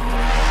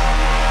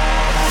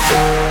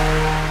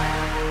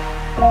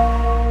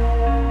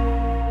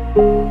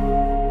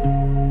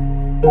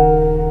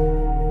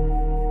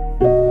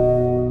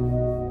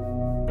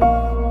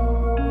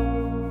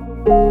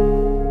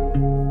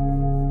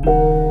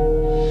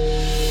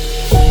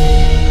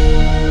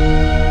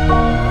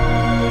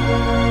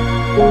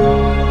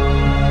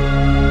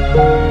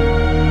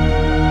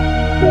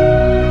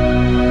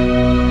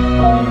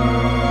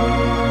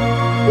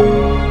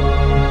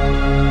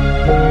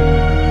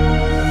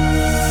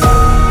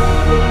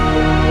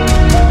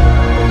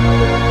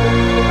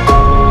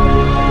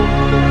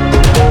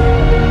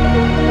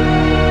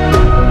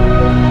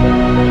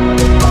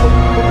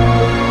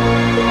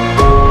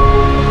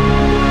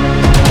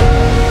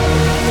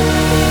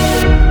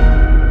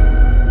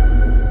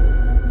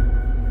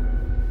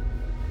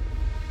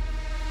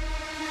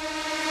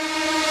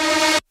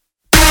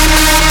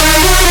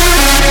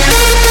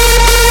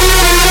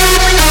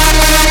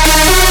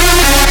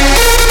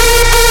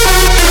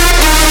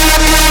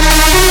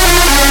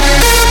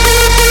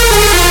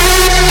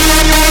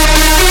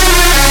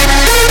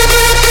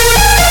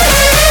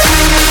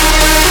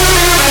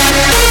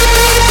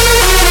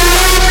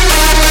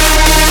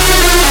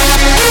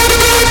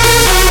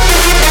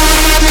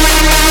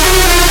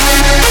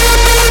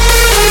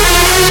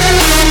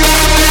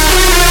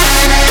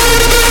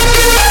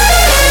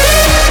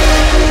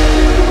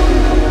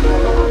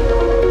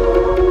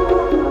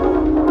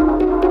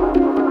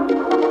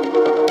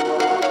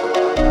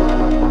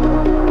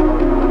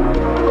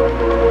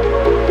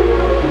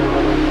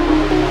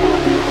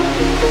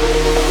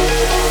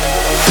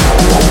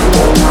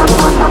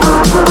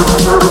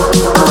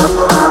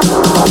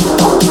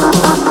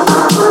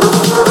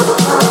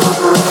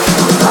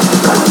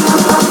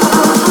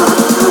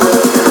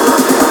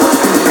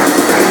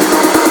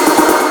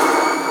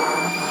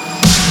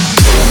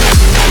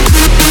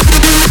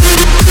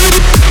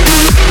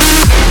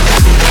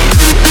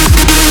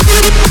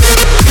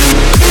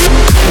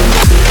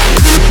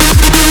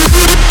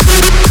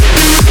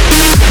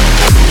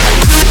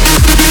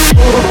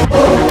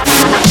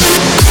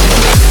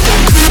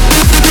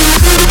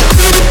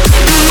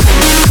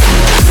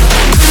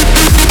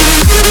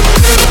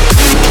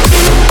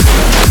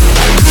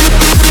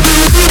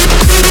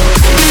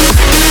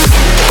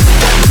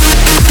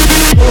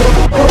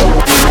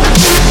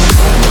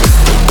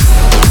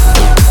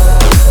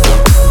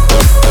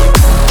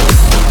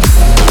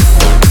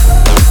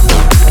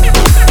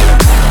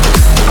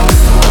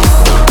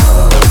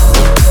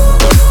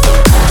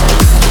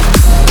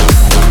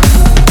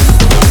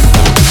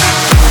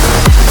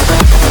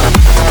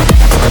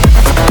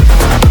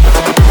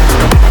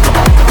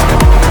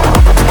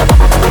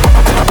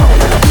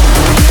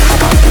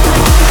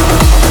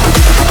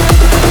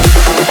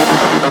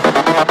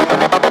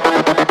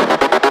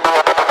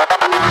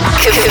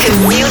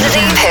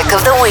 Community Pick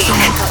of the Week.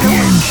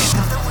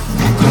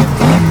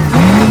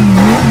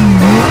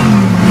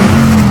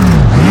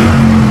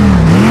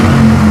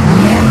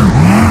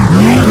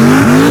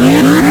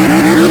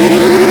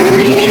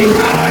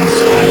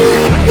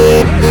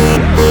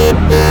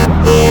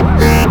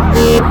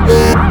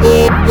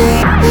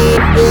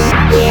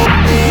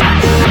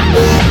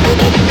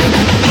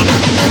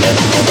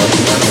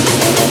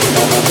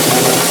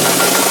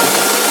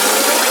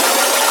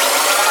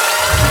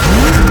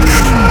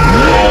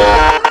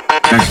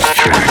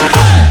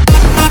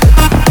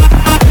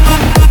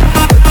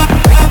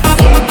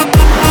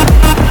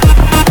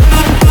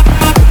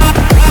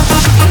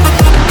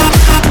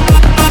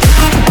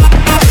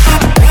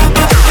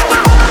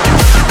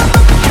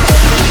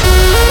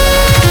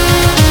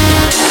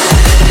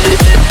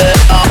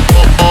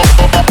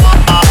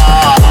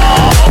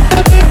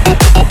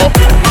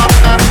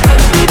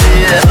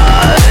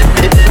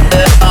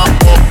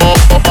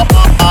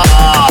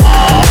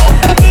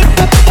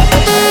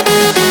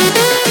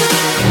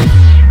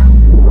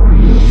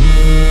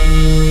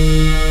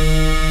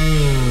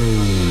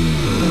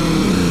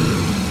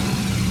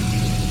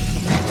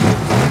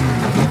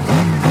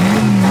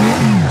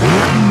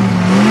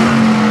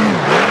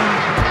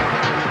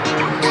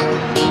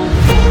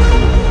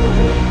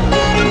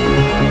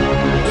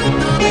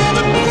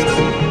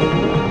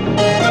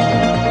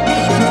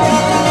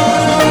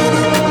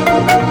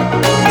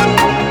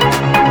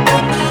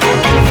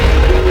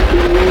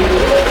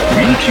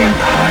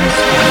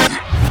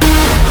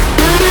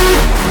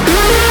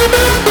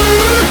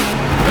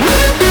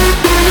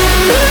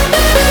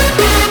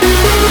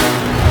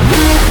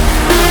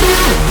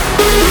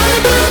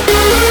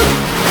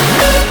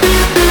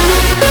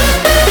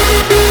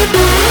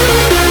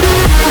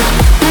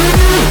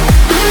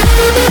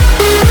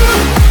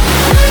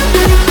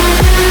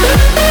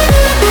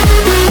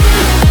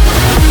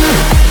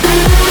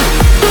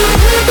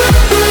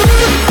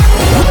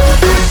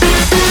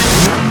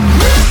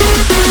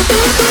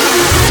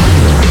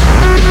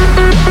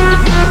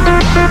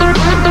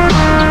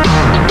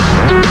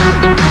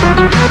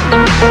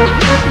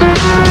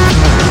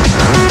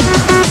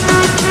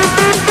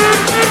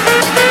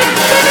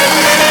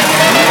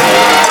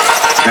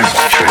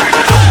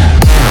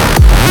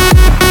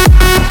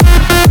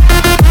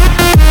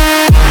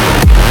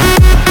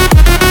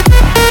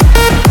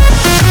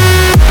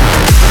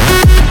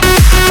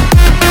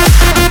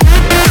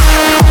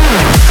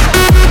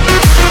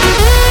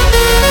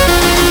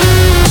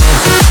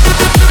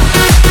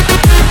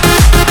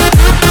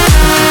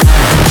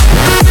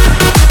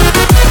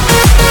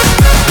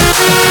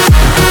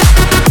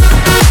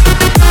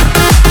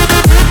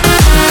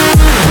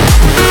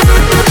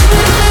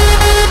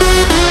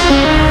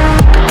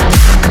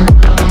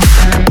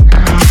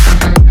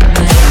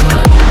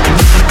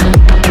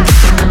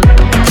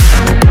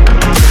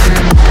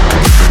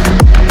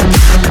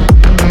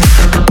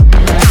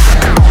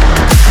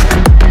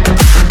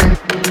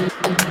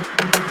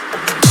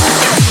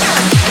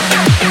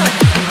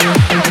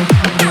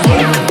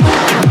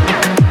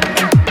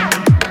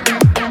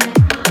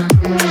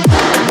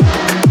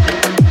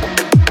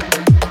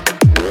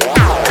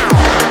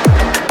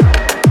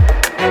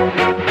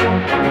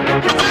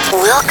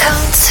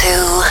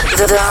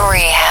 The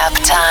rehab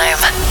time.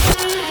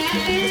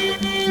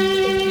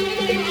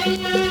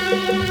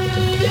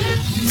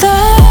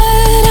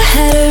 Thought I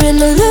had her in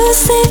a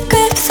lucid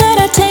grip, said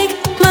I'd take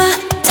my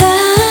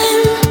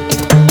time.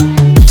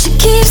 She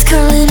keeps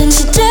calling and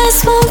she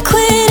just won't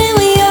quit, and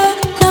we all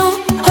know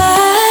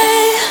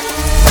why.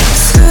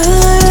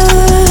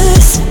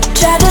 Screws,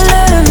 tried to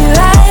lure me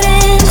right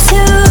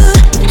into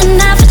an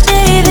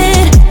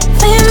affidavit.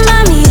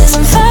 Remind me as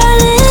I'm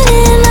falling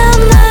in,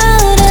 I'm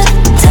out of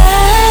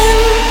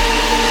time.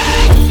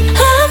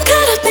 I'm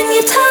caught up in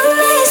your tongue,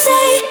 they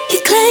say. You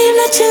claim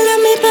that you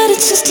love me, but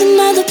it's just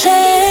another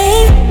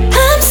play.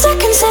 I'm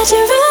stuck inside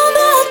your room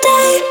all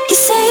day. You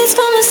say it's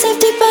for my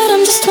safety, but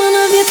I'm just one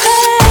of your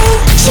prey.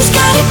 She's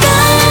got a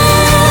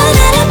gun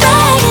and a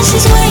bag and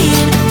she's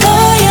waiting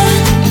for you.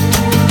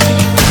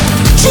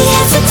 She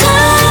has the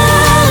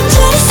time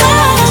to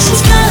decide how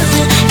she's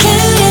gonna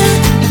kill you.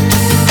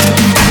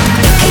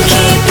 You can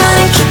keep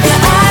running, keep your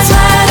eyes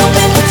wide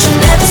open, but you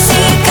never see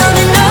it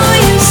coming, no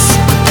use.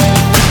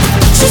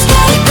 She's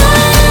got a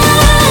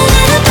gun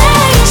and a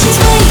bag and she's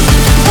waiting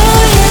for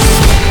you.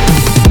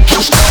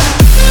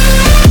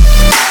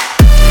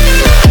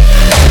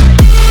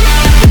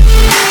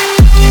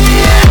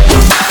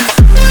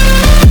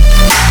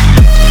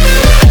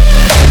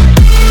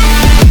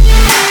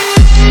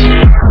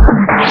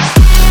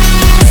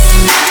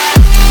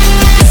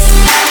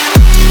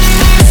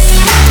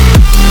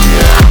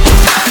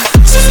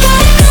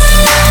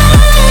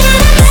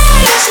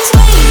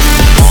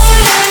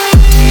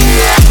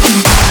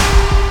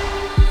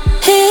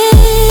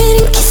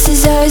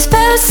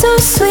 So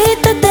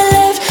sweet that they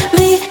left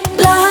me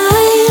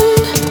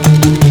blind,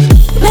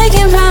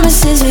 making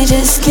promises we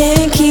just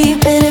can't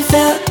keep, and it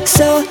felt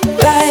so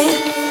right.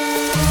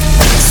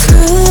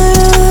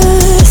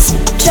 Screws,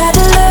 tried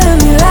to lure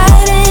me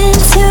right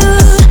into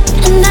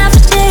an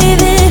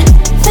affidavit.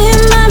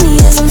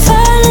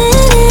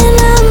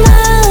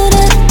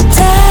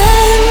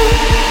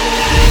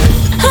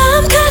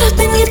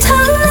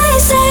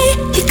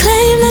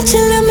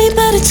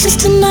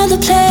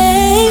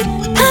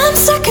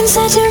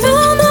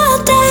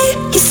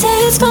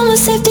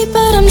 safety,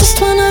 but I'm just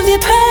one of your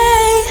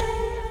prey.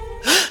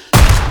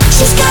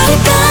 She's got a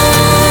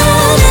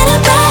gun and a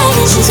bag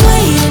and she's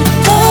waiting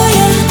for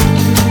you.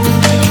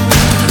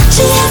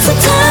 She has some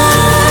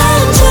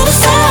time to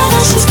decide how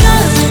she's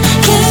gonna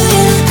kill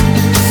you.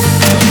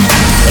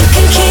 You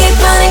can keep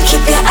running,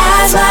 keep your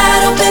eyes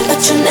wide open, but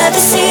you'll never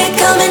see it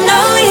coming,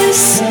 no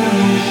use.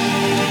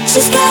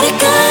 She's got a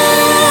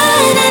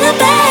gun and a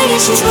bag and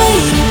she's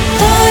waiting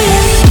for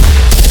you.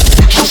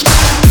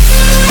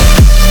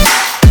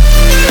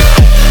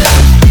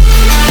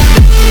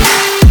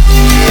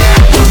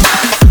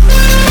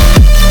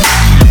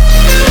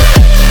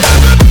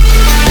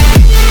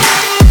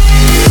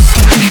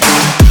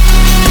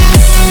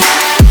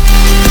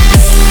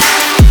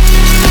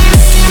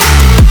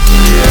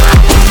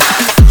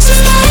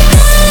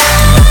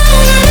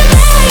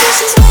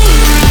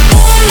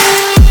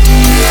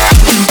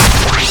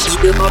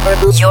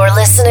 You're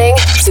listening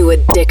to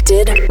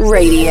Addicted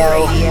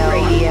Radio.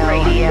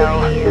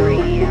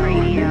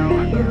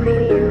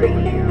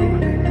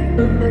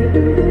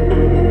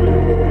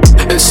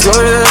 It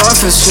started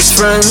off as just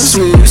friends.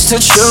 We used to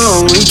chill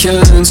on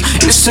weekends,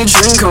 used to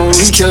drink on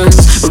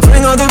weekends, but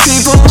bring other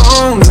people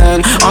home,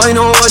 man. I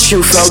know what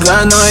you felt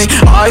that night.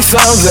 I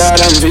felt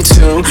that envy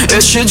too.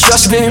 It should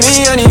just be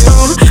me and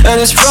you, and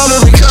it's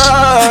probably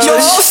 'cause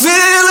you're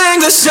feeling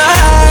the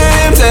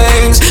same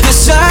things, the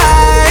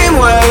same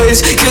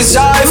ways. 'Cause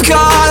I've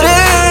got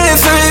it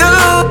for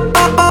you,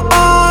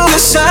 the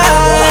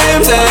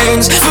same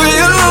things for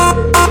you.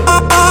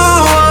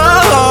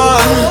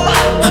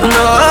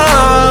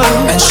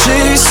 And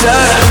she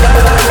said,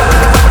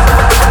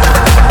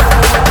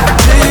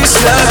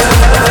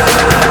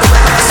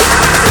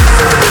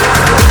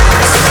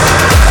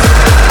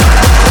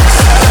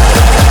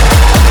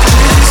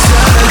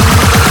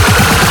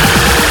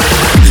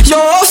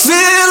 you're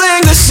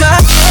feeling the same.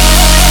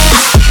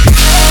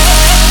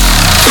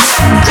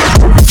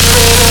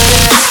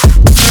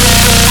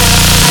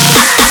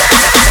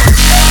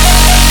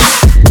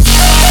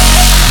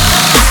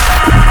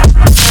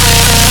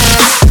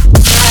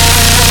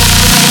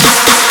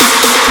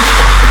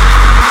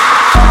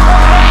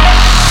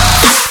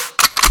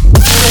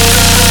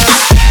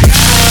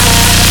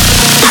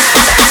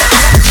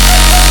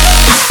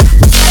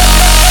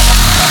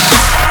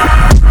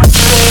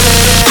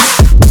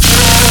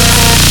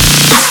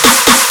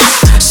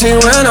 See,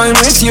 when I'm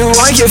with you,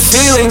 I get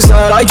feelings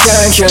that I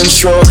can't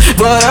control.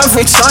 But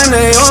every time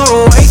they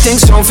go away,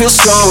 things don't feel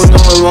so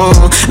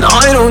normal. Now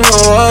I don't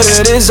know what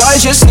it is, I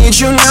just need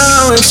you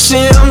now. It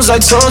seems I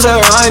told her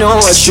I know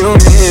what you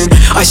mean.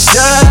 I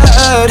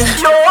said,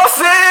 you're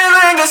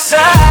feeling the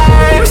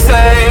same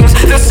things,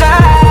 the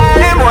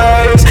same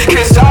ways.